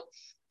so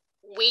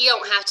we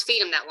don't have to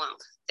feed them that long.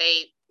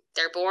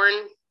 They're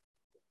born.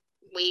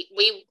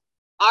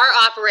 Our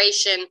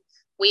operation,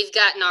 we've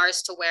gotten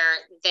ours to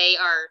where they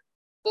are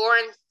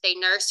born, they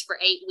nurse for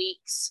 8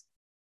 weeks,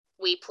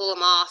 we pull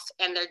them off,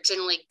 and they're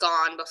generally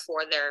gone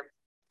before they're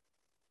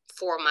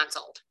 4 months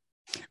old.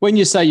 When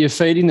you say you're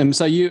feeding them,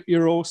 so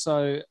you're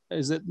also,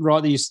 is it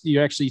right that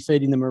you're actually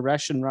feeding them a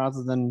ration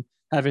rather than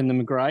having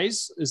them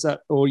graze? Is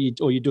that, or you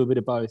do a bit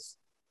of both?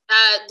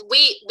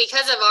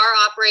 Because of our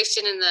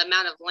operation and the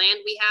amount of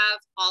land we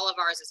have, all of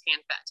ours is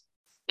hand fed.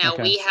 Now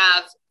we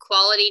have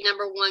quality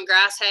 #1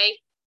 grass hay.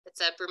 It's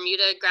a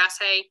Bermuda grass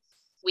hay.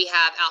 We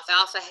have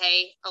alfalfa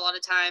hay a lot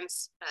of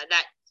times.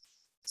 That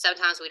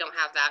sometimes we don't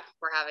have that.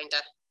 We're having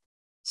to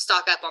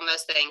stock up on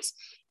those things.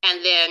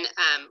 And then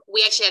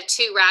we actually have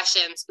 2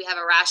 rations. We have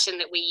a ration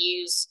that we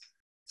use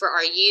for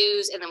our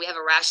ewes, and then we have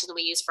a ration that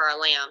we use for our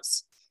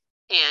lambs.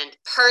 And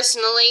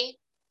personally,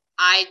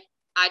 I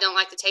don't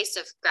like the taste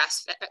of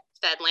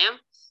grass-fed lamb,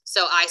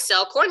 so I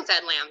sell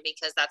corn-fed lamb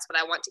because that's what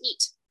I want to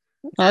eat.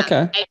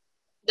 Okay.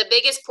 The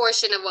biggest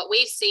portion of what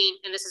we've seen,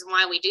 and this is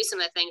why we do some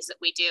of the things that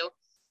we do,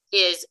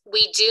 is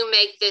we do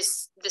make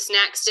the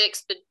snack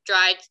sticks, the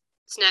dried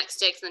snack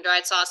sticks and the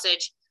dried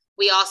sausage.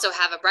 We also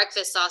have a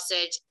breakfast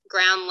sausage,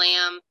 ground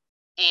lamb,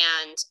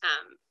 and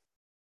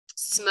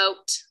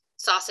smoked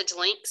sausage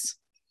links.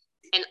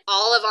 And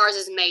all of ours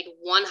is made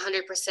 100%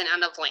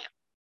 out of lamb.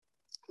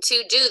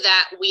 To do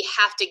that, we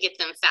have to get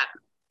them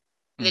fatter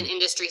than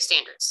industry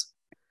standards.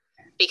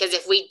 Because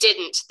if we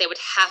didn't, they would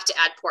have to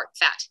add pork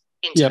fat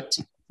into it.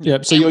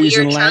 Yep. So and you're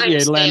using lamb. Yeah,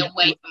 stay lamb.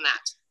 away from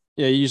that.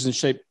 Yeah, you're using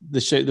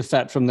the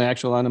fat from the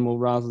actual animal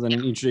rather than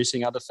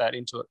introducing other fat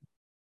into it.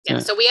 Yeah.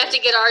 So we have to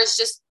get ours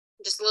just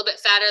a little bit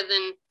fatter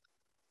than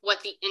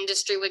what the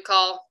industry would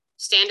call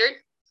standard.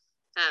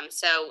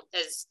 So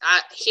as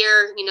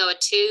here, a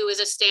 2 is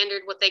a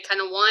standard, what they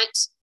kind of want,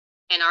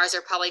 and ours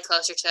are probably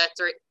closer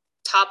to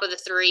top of the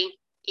 3,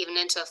 even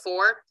into a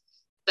 4.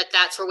 But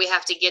that's where we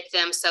have to get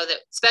them so that,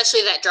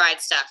 especially that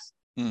dried stuff,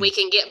 we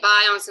can get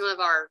by on some of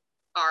our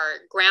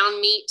ground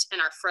meat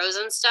and our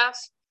frozen stuff.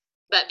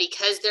 But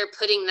because they're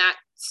putting that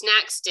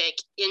snack stick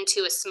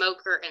into a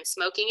smoker and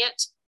smoking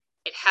it,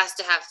 it has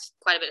to have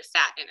quite a bit of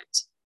fat in it.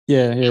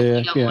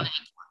 Yeah.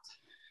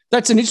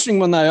 That's an interesting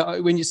one,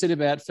 though, when you said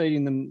about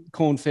feeding them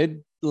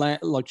corn-fed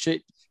like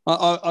sheep.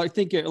 I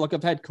think,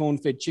 I've had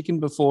corn-fed chicken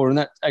before, and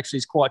that actually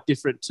is quite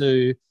different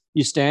to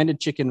your standard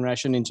chicken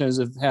ration in terms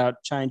of how it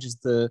changes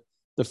the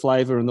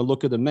flavour and the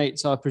look of the meat.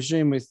 So I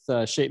presume with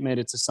sheep meat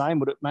it's the same.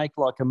 Would it make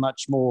like a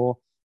much more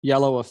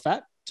yellower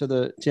fat to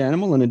the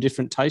animal and a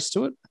different taste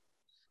to it?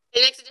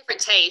 It makes a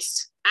different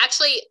taste.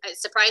 Actually,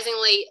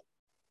 surprisingly,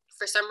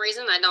 for some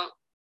reason, I'm not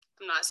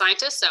a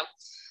scientist, so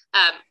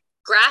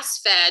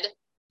grass-fed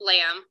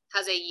lamb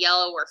has a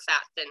yellower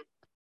fat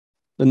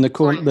than the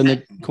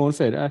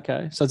corn-fed.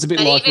 Okay, so it's a bit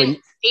like even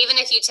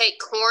if you take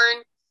corn,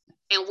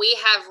 and we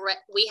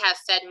have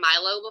fed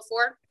Milo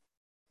before.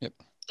 Yep.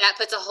 That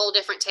puts a whole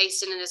different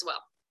taste in it as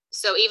well.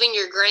 So even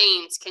your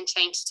grains can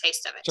change the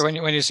taste of it. So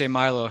when you say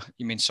Milo,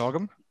 you mean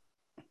sorghum?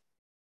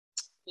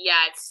 Yeah,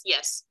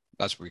 yes.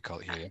 That's what we call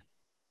it here.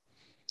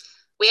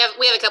 Yeah.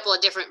 We have a couple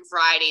of different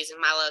varieties, and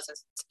Milo is a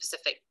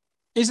specific.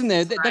 Isn't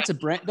there? That's a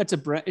brand.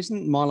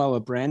 Isn't Milo a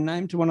brand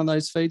name to one of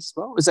those feeds as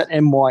well? Is that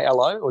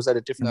MYLO or is that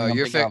a different? No,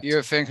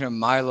 you're thinking of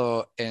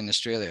Milo in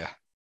Australia.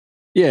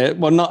 Yeah,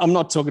 well, I'm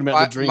not talking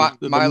about the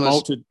drink.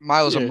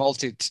 Milo's a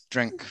malted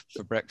drink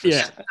for breakfast.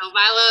 Yeah. So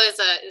Milo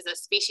is a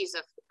species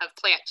of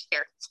plant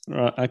here.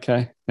 Right.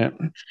 Okay. Yeah.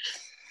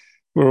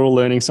 We're all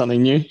learning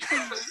something new.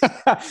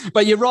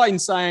 But you're right in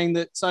saying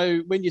that. So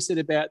when you said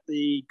about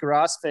the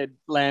grass-fed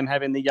lamb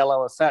having the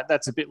yellower fat,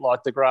 that's a bit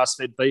like the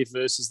grass-fed beef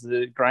versus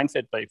the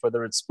grain-fed beef,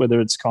 whether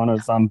it's kind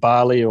of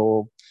barley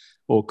or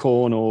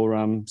corn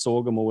or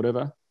sorghum or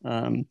whatever.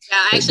 I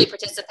actually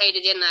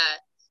participated in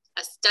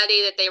a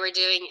study that they were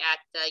doing at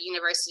the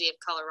University of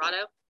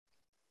Colorado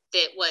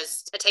that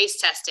was a taste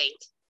testing,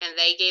 and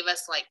they gave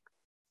us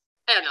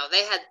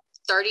they had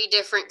 30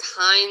 different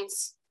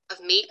kinds of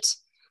meat,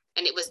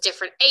 and it was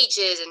different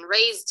ages and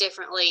raised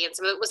differently, and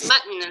some of it was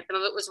mutton and some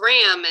of it was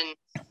ram,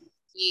 and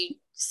you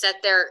sat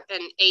there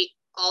and ate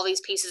all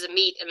these pieces of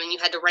meat, and then you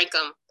had to rank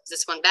them. Was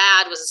this one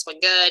bad? Was this one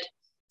good?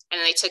 And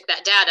then they took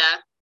that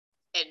data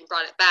and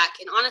brought it back,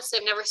 and honestly,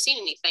 I've never seen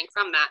anything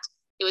from that.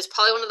 It was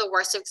probably one of the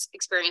worst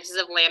experiences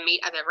of lamb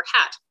meat I've ever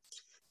had,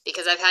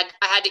 because I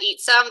had to eat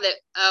some that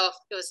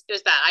it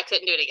was bad. I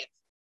couldn't do it again.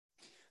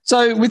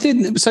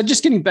 So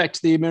just getting back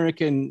to the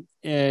American,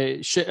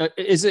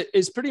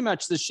 is pretty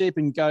much the sheep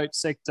and goat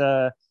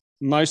sector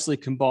mostly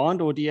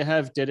combined, or do you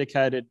have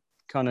dedicated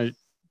kind of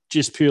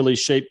just purely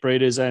sheep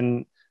breeders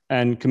and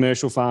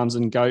commercial farms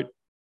and goat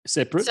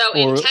separate? So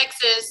in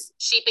Texas,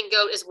 sheep and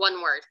goat is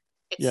one word.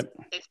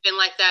 It's been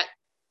like that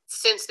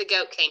since the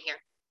goat came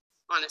here,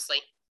 honestly.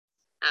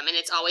 And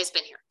it's always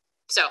been here.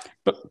 So,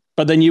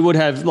 but then you would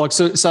have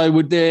so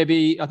would there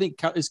be? I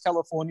think is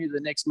California the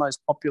next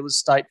most populous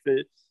state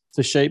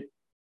for sheep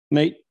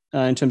meat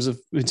in terms of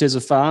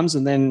farms,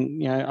 and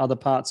then other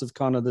parts of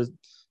kind of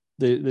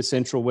the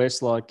central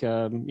west, like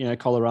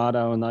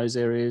Colorado and those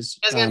areas.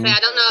 I was gonna say I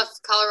don't know if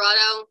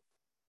Colorado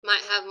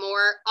might have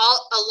more.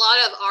 A lot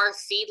of our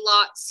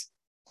feedlots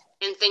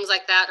and things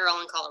like that are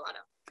all in Colorado.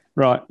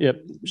 Right.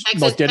 Yep.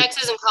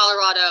 Texas and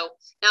Colorado.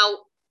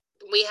 Now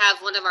we have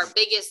one of our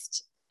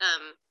biggest.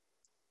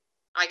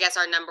 I guess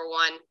our number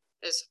one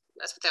is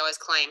that's what they always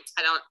claim.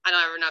 I don't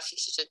ever know if you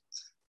should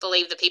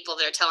believe the people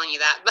that are telling you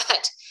that,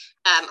 but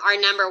our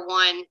number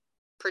one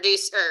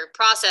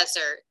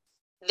processor,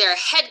 their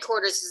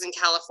headquarters is in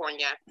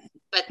California,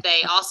 but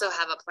they also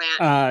have a plant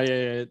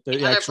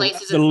in other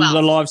places as well.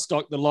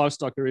 The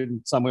livestock are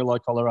in somewhere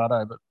like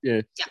Colorado, but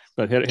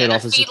but head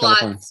office is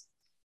California.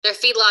 Their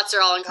feedlots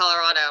are all in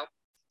Colorado,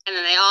 and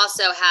then they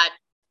also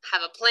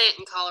have a plant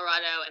in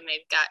Colorado, and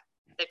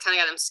they've they've kind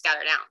of got them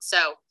scattered out.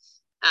 So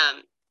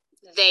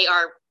they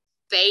are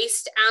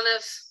based out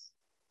of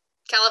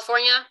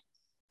California,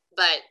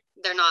 but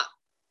they're not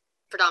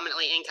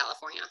predominantly in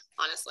California,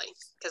 honestly,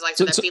 because like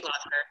their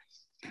feedlots are.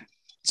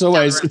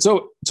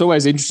 It's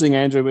always interesting,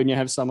 Andrew, when you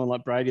have someone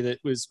like Brady that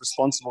was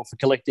responsible for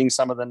collecting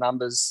some of the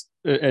numbers,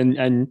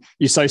 and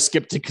you're so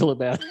skeptical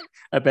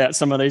about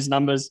some of these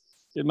numbers.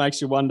 It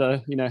makes you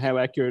wonder, how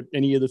accurate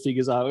any of the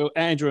figures are.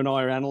 Andrew and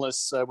I are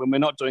analysts. When we're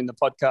not doing the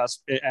podcast,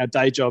 our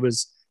day job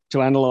is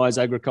to analyze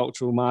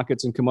agricultural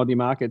markets and commodity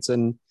markets,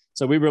 and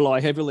so we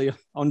rely heavily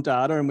on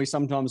data. And we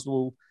sometimes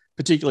will,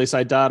 particularly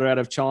say data out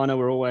of China,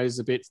 we're always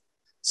a bit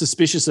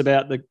suspicious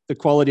about the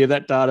quality of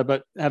that data.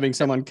 But having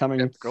someone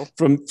coming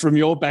from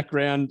your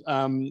background,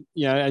 and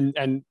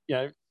the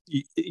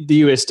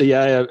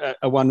USDA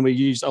are one we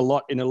use a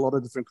lot in a lot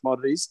of different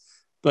commodities.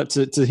 But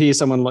to hear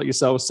someone like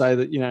yourself say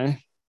that,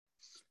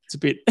 it's a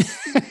bit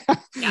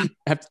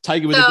have to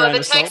take it with a grain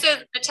of salt.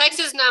 The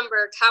Texas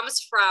number comes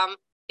from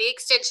the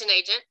extension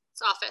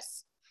agent's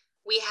office.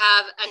 We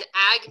have an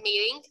ag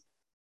meeting.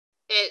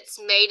 It's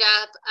made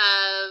up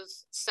of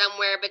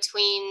somewhere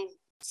between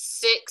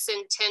 6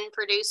 and 10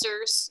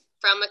 producers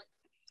from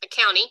a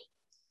county,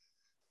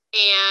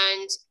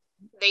 and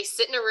they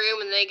sit in a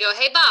room and they go,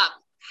 "Hey, Bob,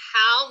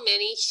 how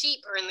many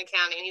sheep are in the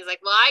county?" And he's like,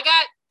 "Well, I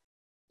got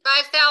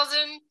 5,000,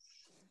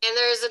 and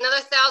there's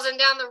another 1,000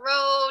 down the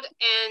road,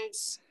 and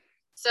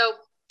so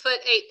put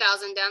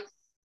 8,000 down."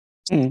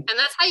 And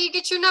that's how you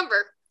get your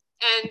number.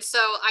 And so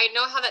I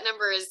know how that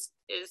number is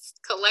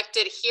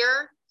collected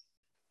here.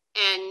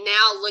 And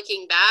now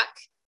looking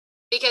back,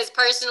 because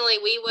personally,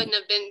 we wouldn't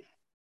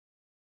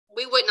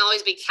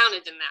always be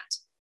counted in that.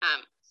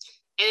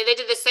 And they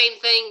did the same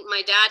thing.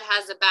 My dad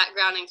has a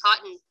background in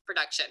cotton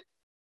production.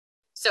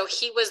 So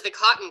he was the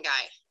cotton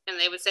guy. And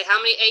they would say, "How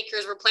many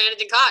acres were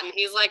planted in cotton?"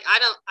 He's like, I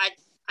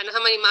know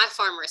how many my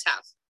farmers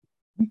have.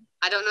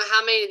 I don't know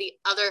how many of the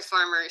other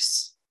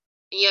farmers.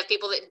 And you have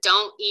people that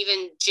don't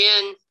even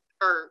gin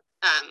or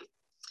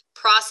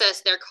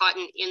process their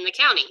cotton in the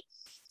county.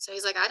 So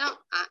he's like,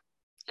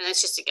 and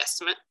it's just a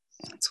guesstimate.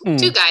 It's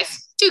two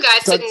guys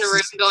sitting in a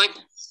room going,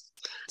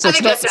 I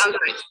think that sounds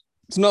right.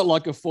 It's not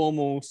like a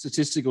formal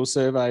statistical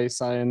survey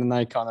saying, and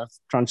they kind of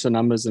crunch the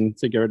numbers and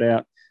figure it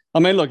out. I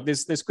mean, look,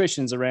 there's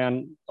questions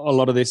around a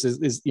lot of this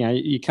is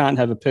you can't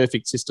have a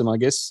perfect system, I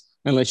guess,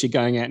 unless you're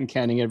going out and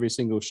counting every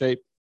single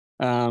sheep.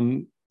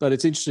 But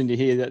it's interesting to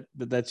hear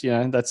that's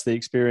the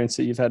experience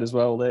that you've had as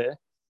well there.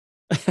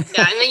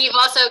 Yeah, and then you've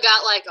also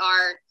got like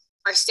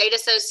our state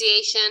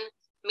association.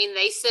 I mean,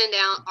 they send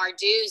out our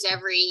dues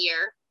every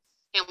year,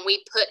 and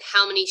we put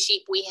how many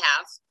sheep we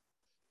have.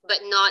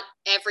 But not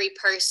every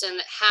person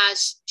that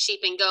has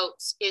sheep and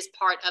goats is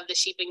part of the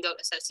Sheep and Goat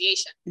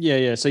Association.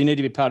 Yeah. So you need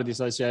to be part of the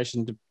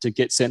association to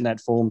get sent that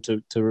form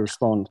to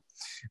respond.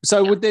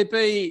 So would there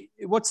be,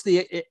 what's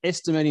the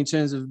estimate in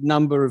terms of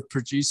number of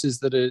producers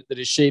that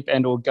are sheep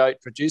and or goat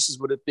producers?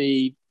 Would it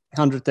be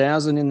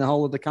 100,000 in the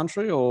whole of the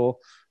country, or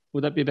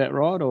would that be about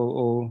right?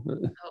 Or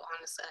Oh,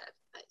 honestly,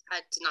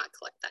 I did not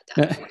collect that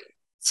data.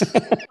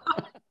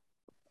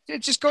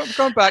 Just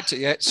going back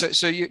to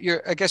so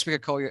you're I guess we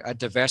could call you a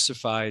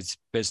diversified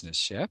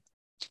business, yeah.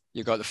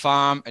 You've got the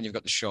farm and you've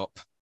got the shop.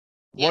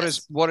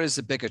 Yes. What is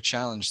the bigger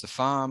challenge, the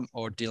farm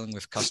or dealing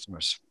with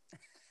customers?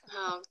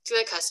 Oh,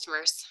 the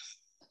customers.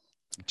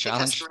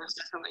 Challenge. The customers,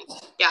 definitely.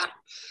 Yeah,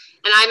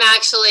 and I'm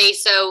actually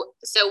so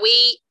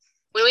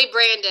when we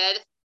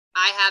branded,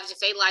 I have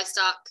DeFade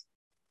Livestock.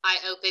 I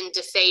opened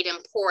DeFade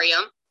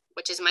Emporium,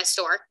 which is my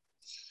store.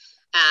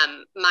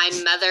 My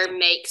mother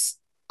makes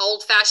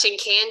old-fashioned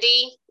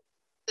candy,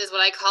 is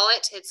what I call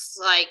it. It's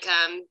like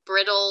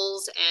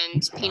brittles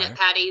and peanut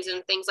patties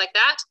and things like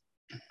that.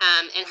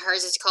 And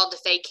hers is called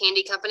DeFade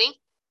Candy Company.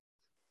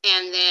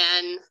 And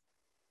then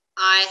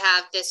I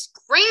have this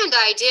grand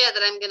idea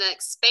that I'm going to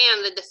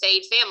expand the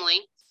DeFade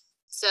family.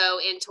 So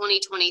in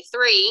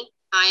 2023,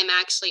 I am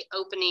actually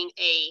opening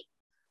a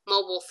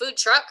mobile food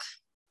truck.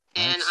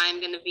 Nice. And I'm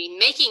going to be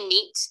making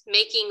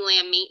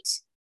lamb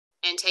meat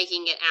and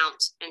taking it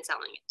out and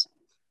selling it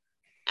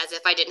as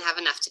if I didn't have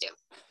enough to do.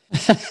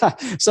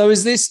 So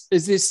is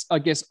this I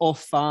guess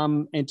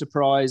off-farm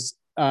enterprise?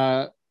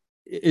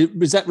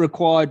 Is that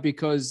required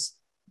because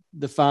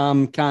the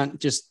farm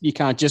you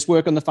can't just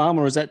work on the farm,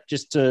 or is that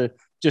just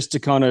to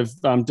kind of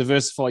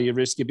diversify your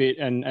risk a bit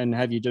and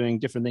have you doing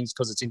different things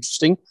because it's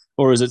interesting,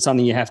 or is it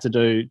something you have to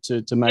do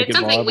to make it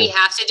viable? It's something we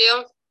have to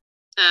do.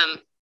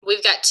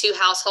 We've got 2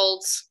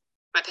 households,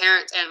 my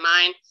parents and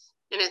mine,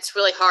 and it's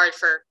really hard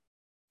for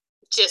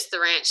just the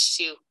ranch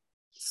to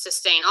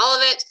sustain all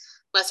of it.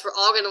 Unless we're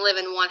all going to live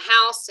in one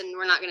house, and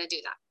we're not going to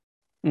do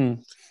that.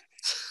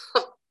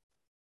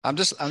 I'm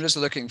just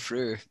looking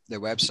through the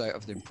website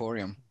of the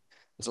Emporium.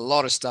 There's a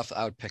lot of stuff that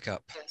I would pick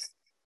up.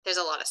 There's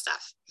a lot of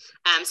stuff.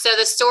 So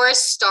the store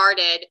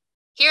started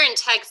here in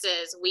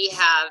Texas. We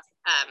have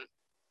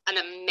an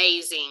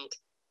amazing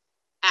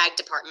ag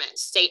department,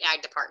 state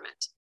ag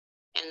department,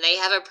 and they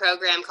have a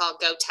program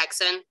called Go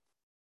Texan,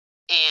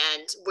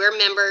 and we're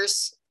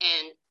members.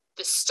 And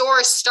the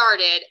store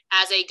started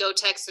as a Go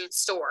Texan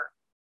store.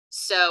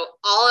 So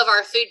all of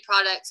our food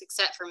products,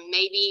 except for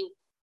maybe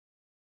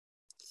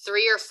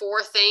 3 or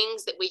 4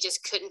 things that we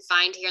just couldn't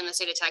find here in the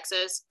state of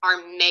Texas, are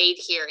made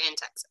here in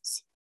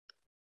Texas.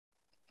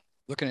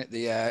 Looking at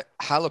the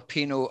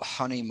jalapeno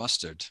honey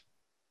mustard,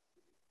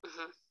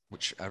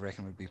 which I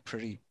reckon would be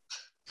pretty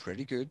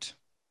good.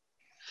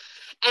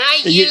 And I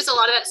use a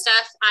lot of that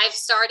stuff. I've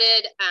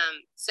started,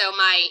 so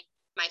my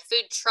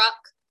food truck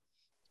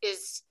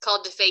is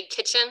called DeFade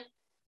Kitchen.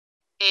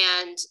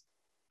 And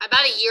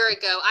about a year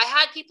ago, I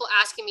had people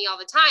asking me all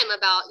the time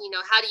about,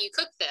 how do you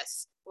cook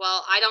this?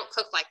 Well, I don't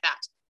cook like that.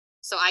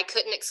 So I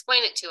couldn't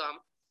explain it to them.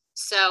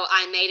 So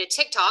I made a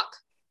TikTok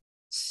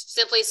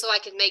simply so I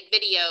could make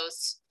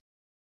videos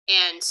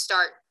and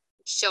start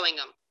showing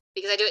them,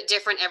 because I do it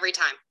different every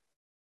time.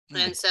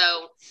 And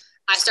so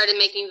I started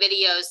making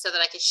videos so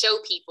that I could show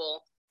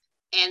people.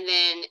 And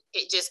then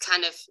it just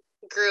kind of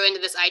grew into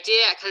this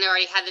idea. I kind of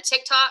already had the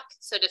TikTok.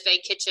 So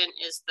DeFade Kitchen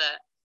is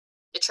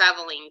the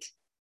traveling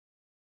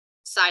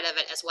side of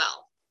it as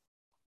well.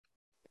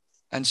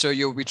 And so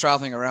you'll be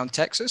traveling around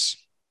Texas?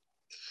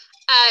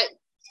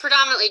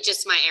 Predominantly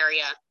just my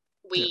area.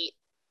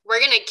 We're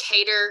going to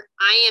cater.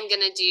 I am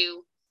going to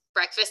do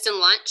breakfast and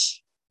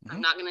lunch.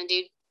 I'm not going to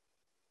do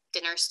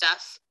dinner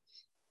stuff.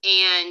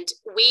 And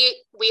we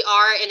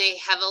are in a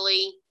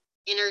heavily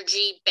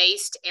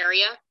energy-based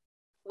area.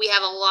 We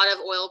have a lot of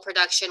oil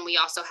production. We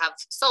also have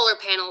solar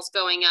panels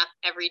going up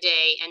every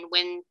day and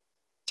wind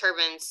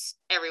turbines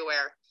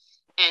everywhere.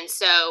 And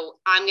so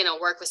I'm going to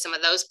work with some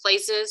of those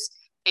places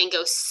and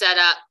go set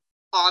up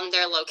on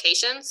their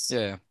locations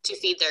to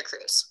feed their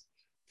crews.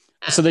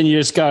 So then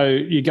you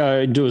go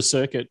and do a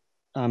circuit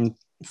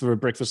for a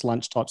breakfast,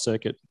 lunch type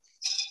circuit.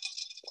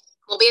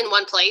 We'll be in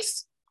one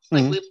place.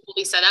 Like we'll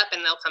be set up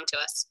and they'll come to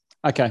us.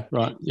 Okay,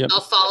 right. Yep.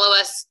 They'll follow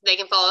us. They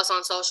can follow us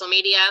on social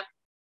media.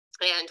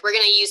 And we're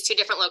going to use 2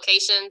 different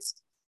locations.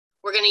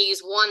 We're going to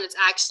use one that's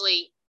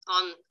actually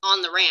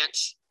on the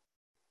ranch.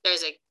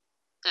 There's a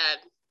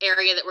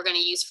area that we're going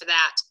to use for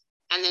that.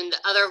 And then the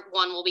other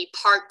one will be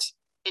parked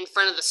in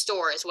front of the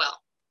store as well.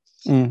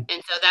 And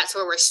so that's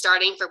where we're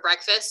starting for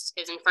breakfast,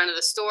 is in front of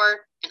the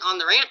store and on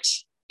the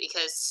ranch,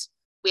 because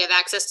we have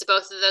access to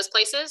both of those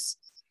places.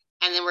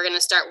 And then we're going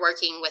to start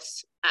working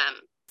with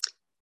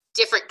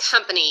different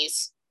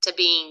companies to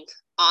being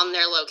on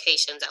their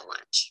locations at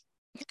lunch.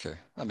 Okay,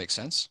 that makes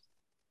sense.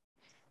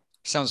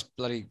 Sounds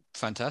bloody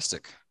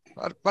fantastic.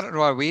 I don't know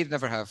why we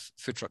never have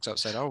food trucks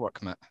outside our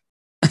work, Matt.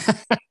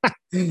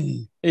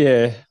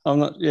 I'm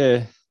not.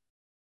 Yeah.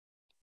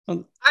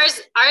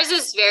 Ours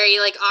is very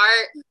like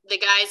the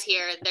guys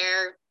here.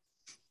 They're,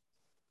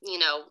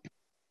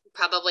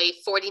 probably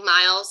 40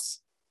 miles,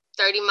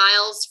 30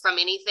 miles from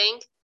anything,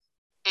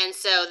 and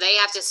so they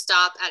have to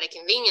stop at a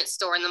convenience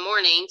store in the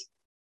morning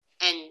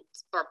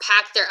or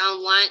pack their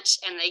own lunch,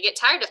 and they get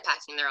tired of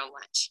packing their own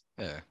lunch.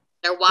 Yeah.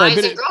 Their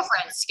wives and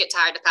girlfriends get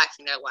tired of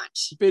packing their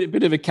lunch.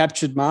 Bit of a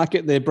captured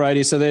market there,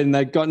 Brady. So then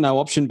they've got no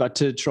option but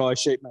to try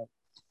sheep meat.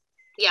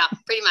 Yeah,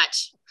 pretty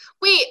much.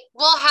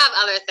 We'll have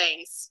other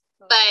things,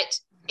 but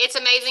it's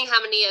amazing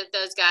how many of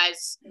those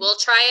guys will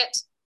try it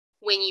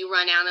when you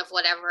run out of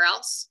whatever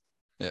else.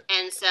 Yep.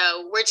 And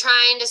so we're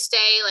trying to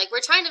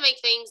make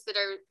things that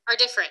are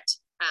different.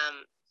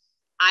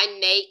 I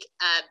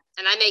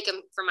make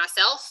them for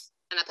myself,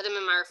 and I put them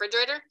in my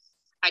refrigerator.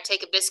 I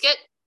take a biscuit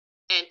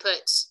and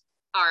put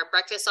our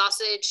breakfast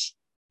sausage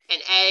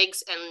and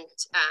eggs and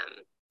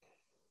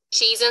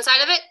cheese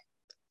inside of it,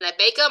 and I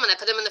bake them and I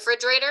put them in the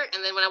refrigerator.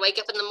 And then when I wake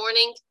up in the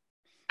morning,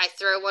 I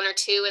throw 1 or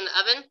 2 in the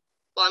oven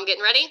while I'm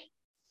getting ready,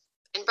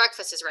 and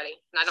breakfast is ready,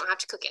 and I don't have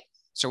to cook it.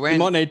 So when you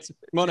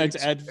might need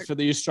to add for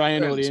the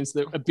Australian audience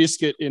that a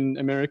biscuit in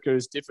America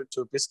is different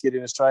to a biscuit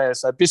in Australia.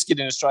 So a biscuit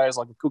in Australia is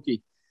like a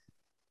cookie.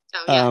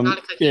 Oh yeah, not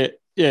a cookie.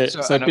 Yeah.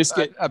 So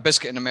a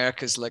biscuit in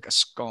America is like a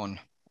scone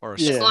or a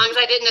As long as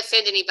I didn't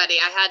offend anybody.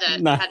 I had a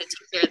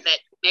teacher that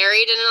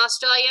married an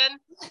Australian,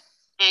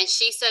 and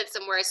she said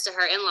some words to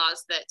her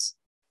in-laws that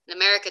in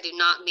America do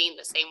not mean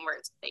the same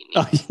words they mean.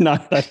 Oh, no.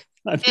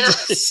 In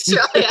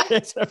Australia.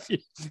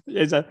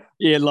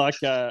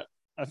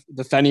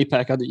 The fanny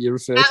pack I think you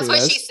referred to. That's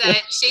what she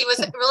said. She was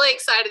really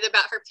excited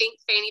about her pink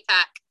fanny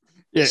pack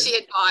that she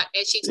had bought,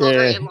 and she told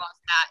her in-laws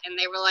that, and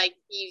they were like,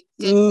 "You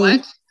did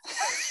what?"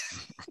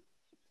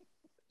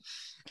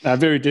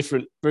 Very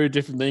different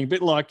thing. A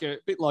bit like a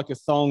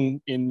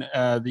thong in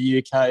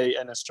the UK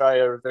and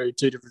Australia are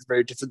two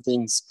very different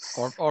things.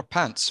 Or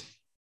pants.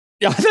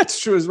 Yeah, that's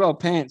true as well.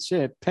 Pants,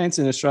 pants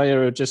in Australia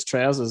are just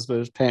trousers,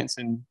 whereas pants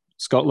in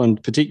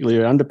Scotland, particularly,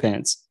 are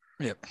underpants.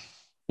 Yep.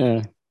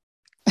 Yeah.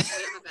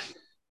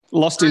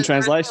 Lost in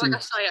translation.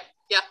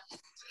 Yeah,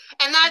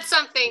 and that's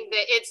something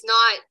that it's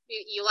not.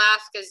 You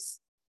laugh because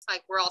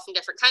like we're all from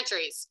different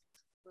countries,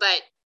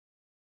 but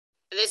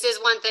this is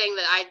one thing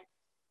that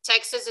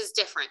Texas is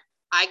different.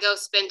 I go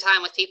spend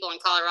time with people in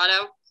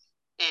Colorado,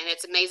 and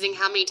it's amazing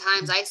how many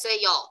times I say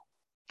y'all,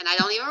 and I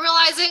don't even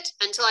realize it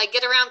until I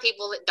get around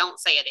people that don't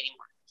say it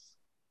anymore.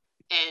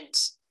 And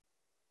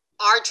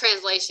our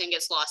translation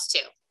gets lost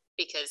too,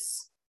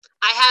 because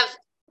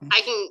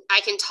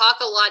I can talk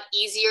a lot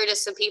easier to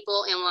some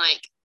people in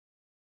like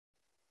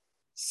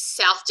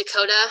South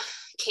Dakota,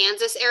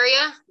 Kansas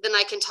area than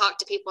I can talk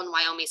to people in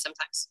Wyoming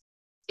sometimes,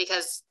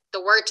 because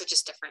the words are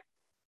just different.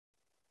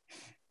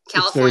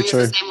 California is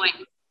the same way.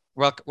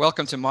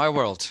 Welcome to my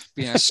world,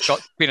 being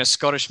a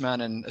Scottish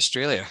man in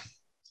Australia,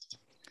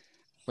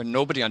 where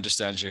nobody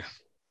understands you.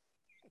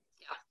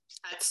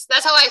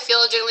 That's how I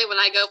feel generally when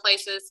I go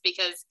places,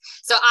 because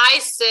so I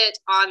sit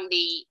on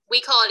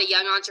we call it a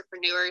Young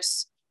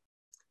Entrepreneurs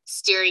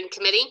Steering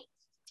Committee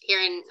here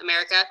in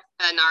America,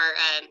 and our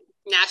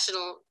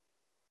National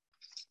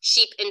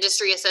Sheep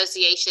Industry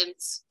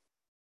Associations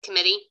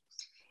Committee.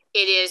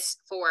 It is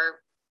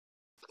for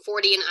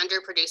 40 and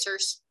under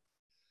producers,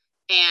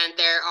 and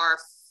there are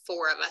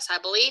 4 of us, I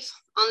believe,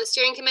 on the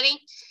steering committee,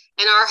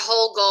 and our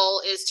whole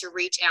goal is to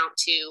reach out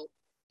to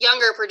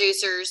younger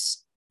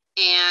producers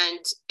and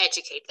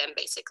educate them,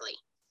 basically.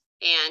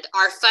 And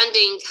our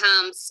funding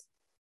comes,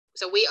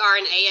 so we are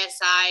an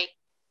ASI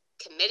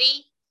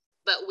committee,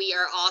 but we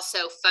are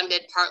also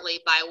funded partly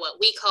by what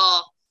we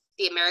call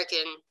the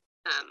American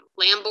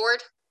Land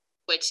Board,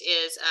 which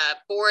is a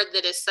board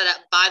that is set up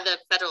by the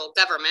federal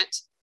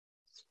government.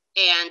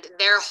 And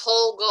their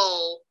whole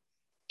goal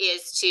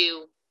is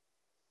to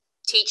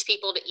teach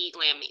people to eat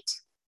lamb meat.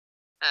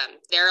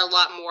 They're a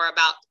lot more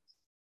about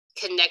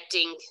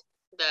connecting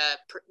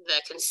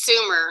the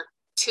consumer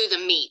to the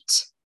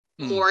meat,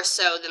 more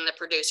so than the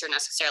producer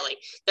necessarily.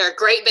 They're a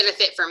great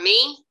benefit for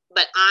me,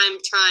 but I'm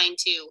trying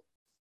to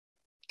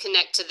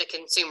connect to the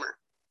consumer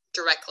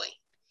directly.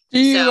 Do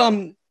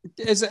you,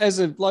 as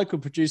a local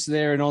producer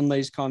there and on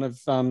these kind of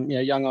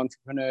young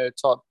entrepreneur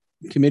type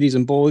committees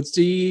and boards,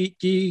 do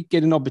you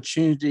get an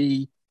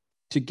opportunity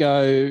to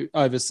go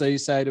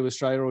overseas, say to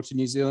Australia or to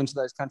New Zealand, to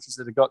those countries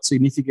that have got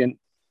significant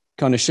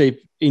kind of sheep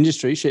meat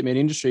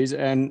industries,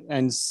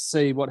 and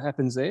see what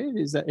happens there?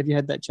 Have you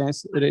had that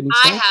chance at any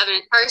stage? I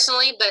haven't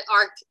personally, but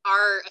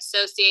our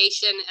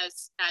association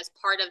as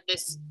part of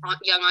this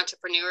Young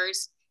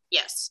Entrepreneurs,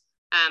 yes.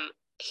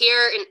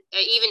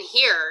 Even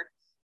here,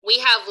 we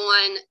have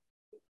one.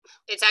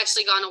 It's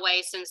actually gone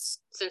away since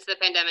the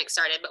pandemic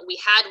started, but we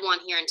had one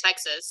here in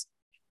Texas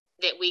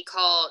that it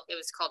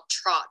was called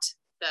TROT,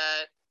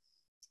 the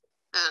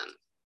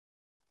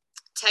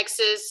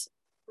Texas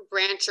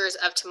Ranchers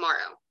of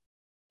Tomorrow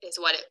is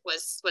what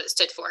it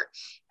stood for.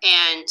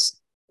 And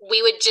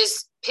we would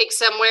just pick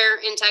somewhere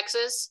in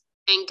Texas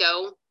and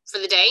go for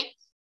the day.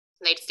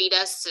 They'd feed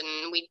us,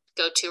 and we'd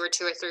go 2 or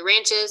 3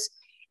 ranches.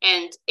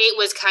 And it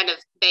was kind of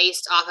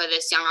based off of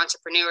this Young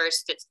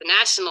Entrepreneurs, that's the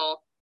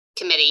national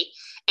committee.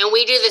 And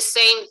we do the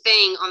same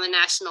thing on the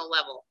national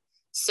level.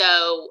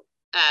 So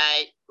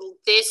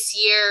this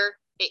year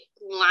it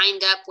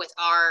lined up with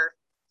our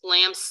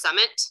Lamb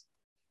Summit,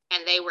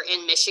 and they were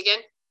in Michigan.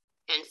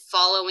 And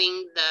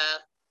following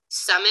the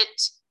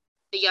summit,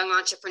 the Young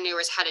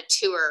Entrepreneurs had a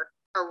tour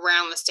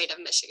around the state of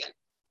Michigan.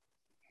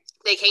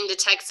 They came to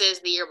Texas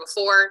the year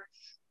before.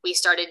 We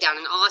started down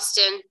in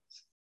Austin,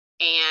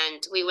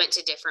 and we went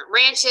to different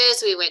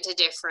ranches. We went to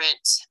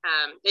different,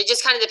 it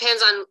just kind of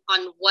depends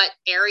on what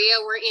area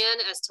we're in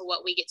as to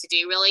what we get to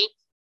do, really.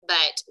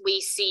 But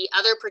we see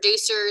other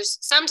producers.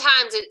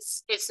 Sometimes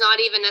it's not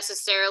even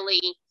necessarily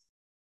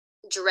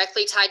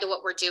directly tied to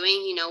what we're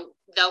doing. You know,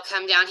 they'll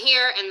come down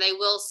here and they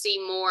will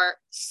see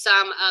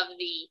some of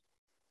the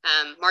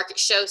market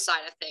show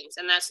side of things.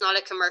 And that's not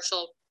a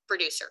commercial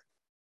producer.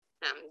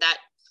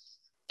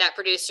 That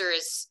producer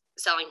is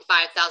selling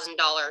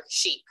 $5,000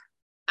 sheep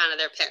out of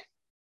their pen.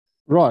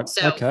 Right.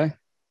 So okay.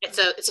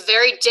 It's a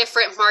very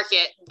different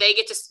market. They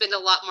get to spend a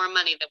lot more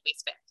money than we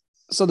spend.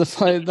 So those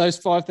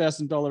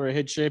 $5,000 a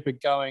head sheep are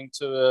going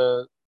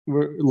to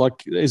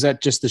is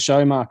that just the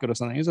show market or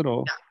something? Is it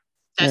all? No,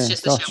 that's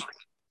just the show market.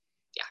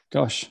 Yeah.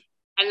 Gosh.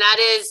 And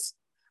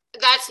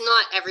that's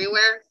not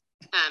everywhere.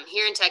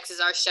 Here in Texas,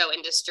 our show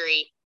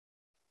industry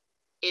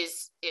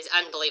is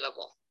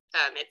unbelievable.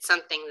 It's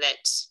something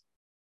that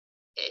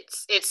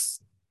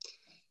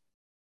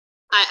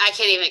I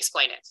can't even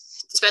explain it,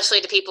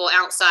 especially to people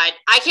outside.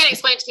 I can't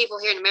explain it to people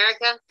here in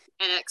America,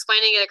 and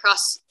explaining it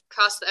across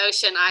the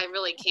ocean, I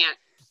really can't.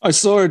 I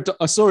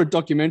saw a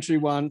documentary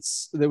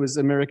once that was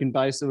American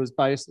based. That was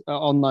based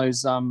on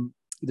those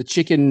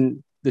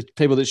the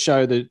people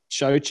that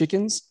show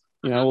chickens.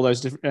 You know, all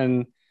those different,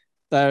 and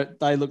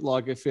they look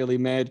like a fairly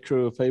mad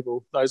crew of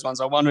people. Those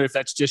ones. I wonder if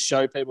that's just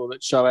show people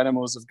that show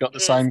animals have got the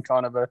same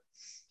kind of a.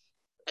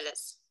 It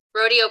is.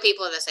 Rodeo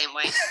people are the same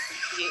way.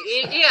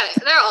 Yeah,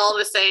 they're all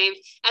the same,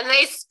 and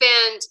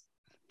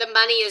the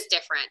money is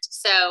different.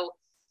 So,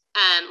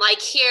 like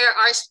here,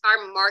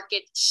 our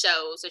market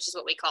shows, which is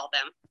what we call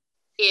them,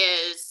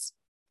 is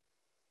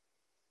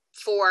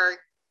for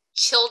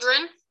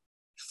children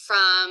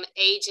from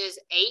ages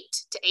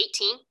 8 to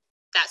 18.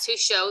 That's who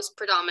shows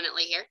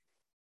predominantly here,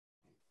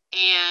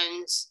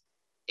 and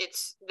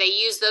they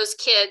use those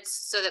kids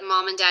so that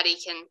mom and daddy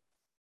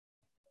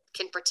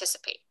can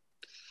participate.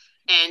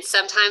 And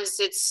sometimes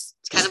it's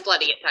kind of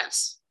bloody at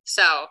times.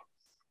 So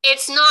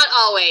it's not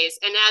always.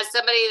 And as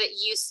somebody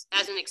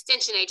as an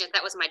extension agent,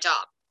 that was my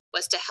job,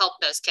 was to help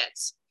those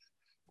kids.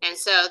 And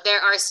so there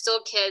are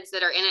still kids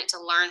that are in it to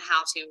learn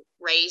how to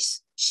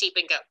raise sheep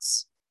and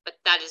goats, but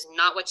that is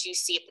not what you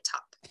see at the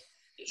top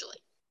usually.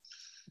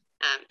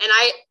 And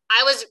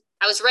I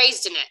was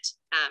raised in it.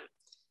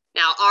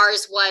 Now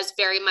ours was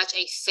very much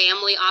a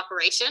family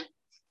operation.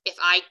 If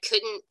I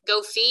couldn't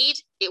go feed,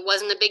 it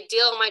wasn't a big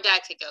deal. My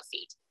dad could go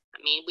feed. I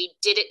mean, we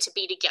did it to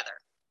be together.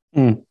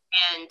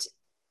 And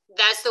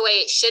that's the way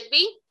it should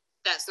be.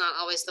 That's not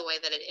always the way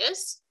that it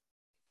is.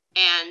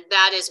 And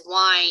that is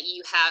why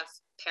you have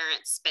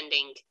parents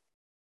spending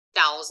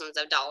thousands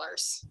of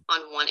dollars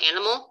on one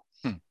animal,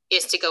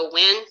 is to go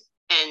win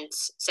and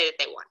say that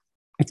they won.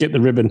 Get the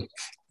ribbon.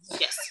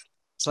 Yes.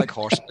 It's like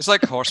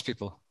horse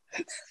people.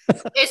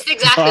 It's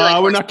exactly like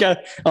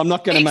I'm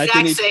not going to make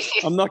any.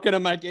 Exactly. I'm not going to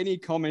make any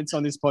comments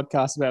on this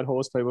podcast about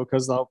horse people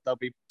because they'll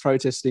be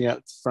protesting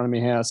out front of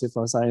my house if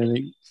I say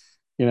anything.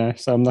 You know,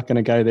 so I'm not going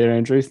to go there,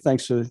 Andrew.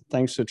 Thanks for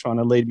trying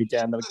to lead me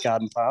down the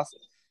garden path.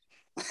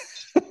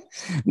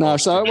 No,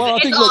 so well, I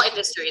think all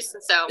industries.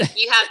 So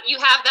you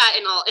have that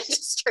in all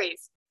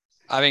industries.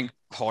 I think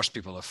horse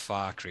people are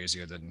far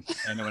crazier than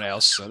anyone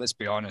else. So let's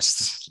be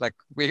honest. Like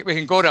we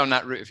can go down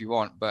that route if you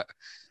want, but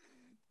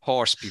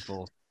horse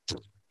people.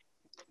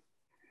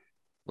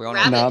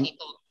 Rabbit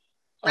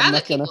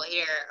people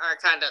here are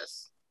kind of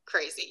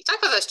crazy. Talk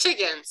about those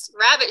chickens,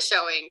 rabbit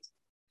showing.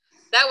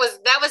 That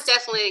was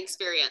definitely an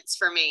experience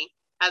for me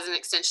as an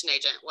extension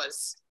agent,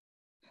 was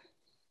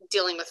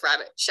dealing with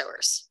rabbit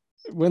showers.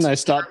 When they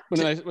start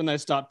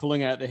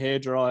pulling out the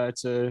hairdryer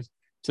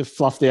to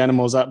fluff the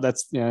animals up,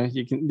 that's, you know,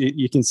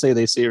 you can see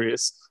they're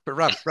serious.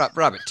 But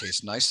rabbit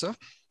tastes nice though.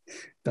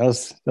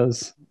 Does.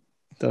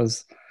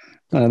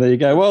 There you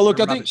go. Well,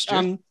 look, I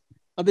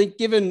think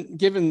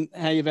given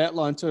how you've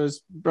outlined to us,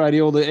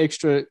 Brady, all the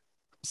extra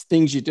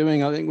things you're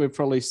doing, I think we've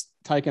probably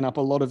taken up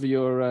a lot of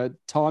your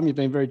time. You've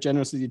been very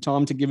generous with your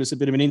time to give us a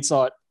bit of an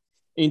insight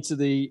into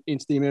the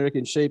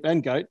American sheep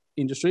and goat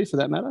industry, for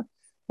that matter.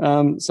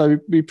 So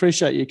we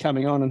appreciate you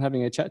coming on and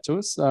having a chat to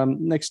us.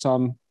 Next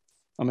time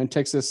I'm in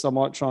Texas, I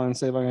might try and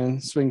see if I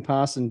can swing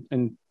past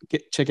and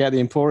check out the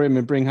Emporium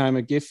and bring home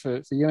a gift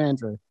for you,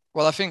 Andrew.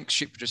 Well, I think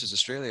Sheep Producers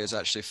Australia is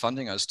actually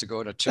funding us to go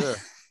on a tour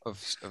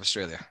of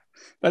Australia.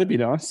 That'd be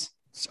nice.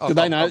 Do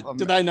they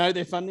know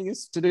they're funding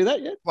us to do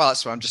that yet? Well,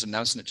 that's why I'm just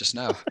announcing it just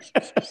now.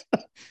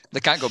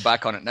 They can't go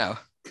back on it now.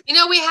 You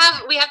know, we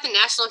have the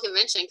national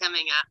convention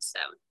coming up, so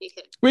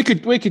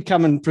we could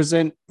come and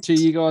present to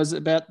you guys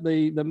about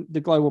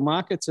the global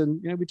markets,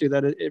 and, you know, we do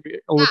that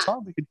all the time.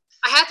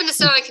 I happen to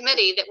sit on a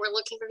committee that we're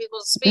looking for people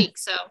to speak.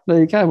 So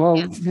there you go. Well,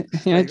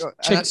 you know,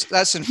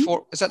 that's in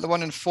Fort. Is that the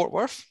one in Fort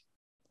Worth?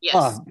 Yes.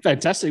 Oh,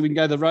 fantastic! We can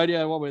go to the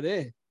rodeo while we're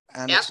there.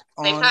 And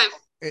same time.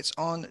 It's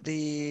on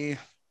the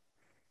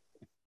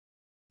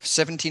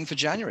 17th of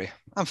January.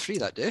 I'm free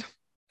that day.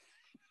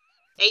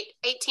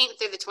 18th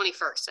through the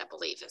 21st, I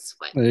believe is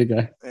what. There you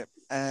go.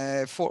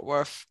 Fort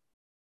Worth.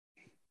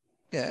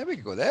 Yeah, we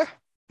could go there.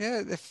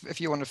 Yeah,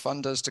 if you want to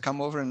fund us to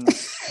come over and.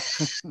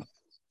 It's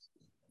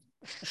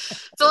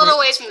a little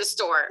ways from the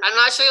store. I'm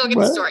not sure you'll get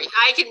the store.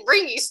 I can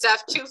bring you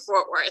stuff to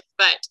Fort Worth,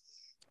 but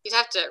you'd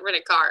have to rent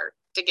a car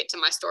to get to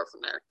my store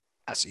from there.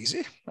 That's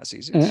easy.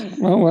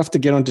 Well, we'll have to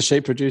get onto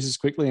Sheep Producers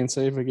quickly and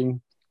see if we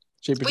can.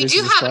 We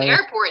do have an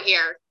airport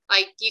here.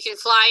 Like, you can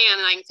fly in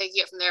and I can take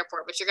you up from the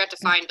airport, but you're going to have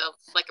to find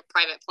a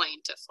private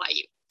plane to fly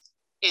you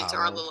into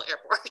our little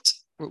airport.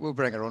 We'll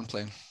bring our own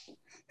plane.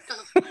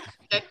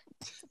 Okay.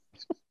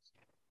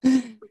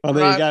 Oh,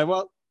 there you go.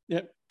 Well,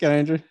 yep. Go,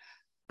 Andrew.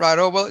 Right.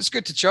 Oh, well, it's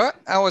good to chat.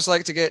 I always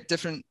like to get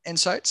different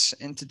insights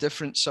into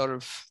different sort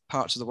of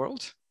parts of the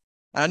world.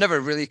 And I never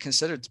really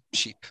considered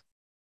sheep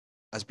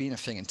as being a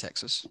thing in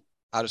Texas.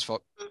 I just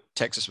thought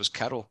Texas was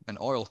cattle and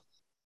oil.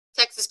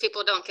 Texas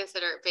people don't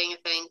consider it being a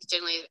thing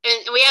generally.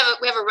 And we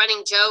have a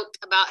running joke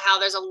about how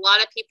there's a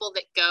lot of people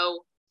that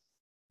go,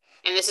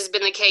 and this has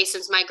been the case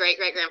since my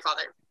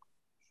great-great-grandfather.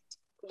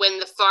 When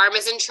the farm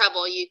is in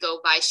trouble, you go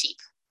buy sheep.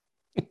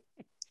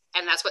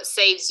 And that's what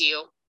saves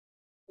you,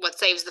 what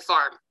saves the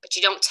farm. But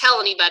you don't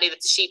tell anybody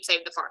that the sheep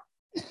saved the farm.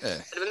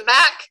 Put them in the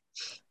back,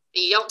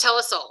 and you don't tell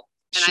a soul.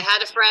 And I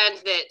had a friend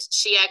that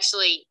she's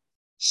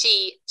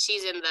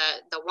in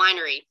the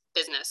winery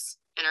business,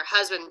 and her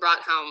husband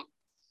brought home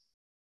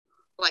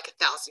like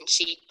 1,000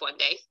 sheep one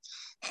day,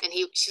 and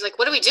she's like,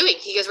 "What are we doing?"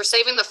 He goes, "We're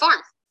saving the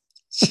farm."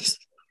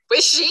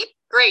 With sheep,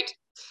 great.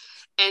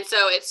 And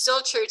so it's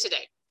still true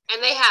today,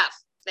 and they have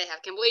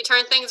completely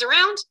turned things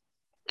around,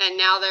 and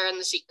now they're in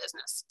the sheep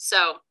business.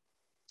 So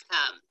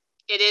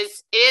it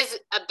is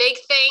a big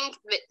thing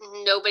that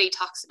nobody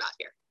talks about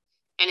here,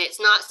 and it's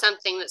not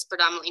something that's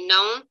predominantly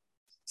known.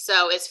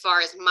 So as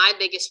far as my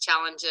biggest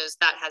challenges,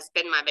 that has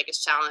been my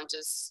biggest challenge,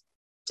 is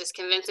just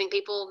convincing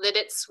people that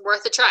it's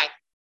worth a try.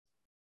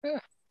 Yeah.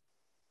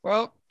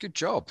 Well, good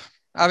job.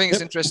 I think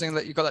it's interesting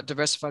that you got that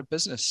diversified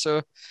business.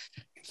 So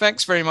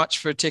thanks very much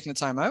for taking the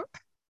time out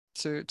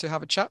to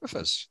have a chat with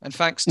us. And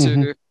thanks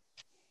to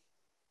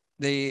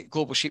the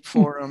Global Sheep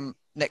Forum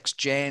Next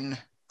Gen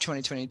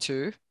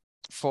 2022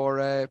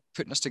 for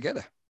putting us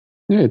together.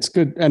 Yeah, it's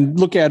good. And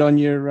look out on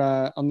your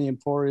on the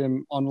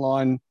Emporium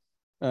online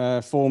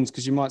forums,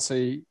 because you might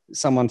see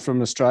someone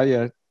from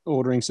Australia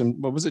ordering some,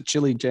 what was it,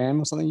 chili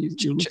jam or something you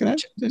were looking at?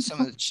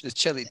 Some of the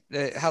chili,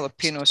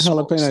 jalapeno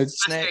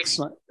snacks.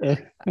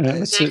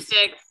 Snack sticks,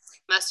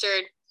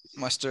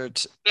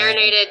 mustard,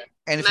 marinated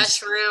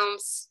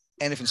mushrooms.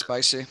 Anything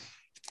spicy.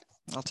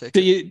 I'll take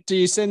it. Do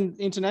you send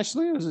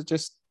internationally, or is it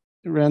just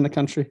around the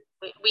country?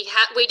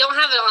 We don't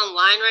have it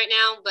online right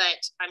now,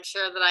 but I'm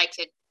sure that I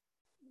could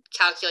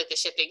calculate the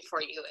shipping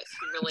for you if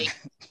you really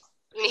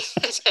need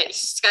to. You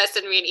just gotta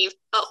send me an email.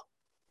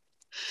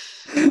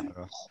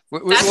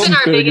 That's been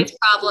our biggest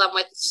problem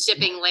with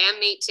shipping lamb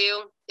meat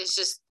too. Is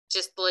just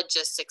the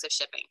logistics of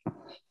shipping,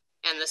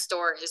 and the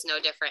store is no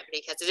different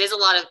because it's a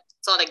lot of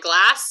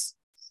glass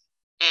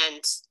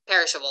and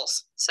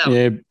perishables. So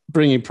yeah,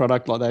 bringing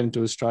product like that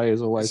into Australia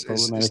is always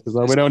problematic as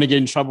well. We don't want to get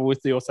in trouble with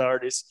the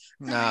authorities.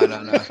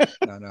 No.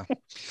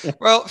 Yeah.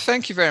 Well,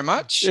 thank you very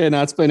much. Yeah,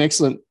 no, it's been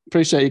excellent.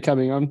 Appreciate you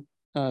coming on,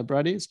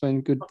 Brady. It's been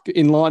good,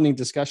 enlightening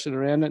discussion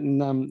around it,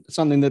 and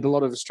something that a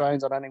lot of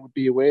Australians, I don't think, would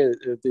be aware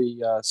of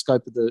the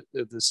scope of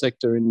the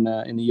sector in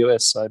the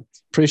US. So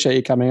appreciate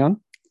you coming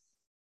on.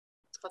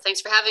 Well,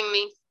 thanks for having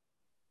me.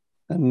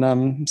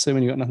 And see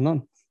when you got nothing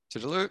on.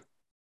 Toodaloo.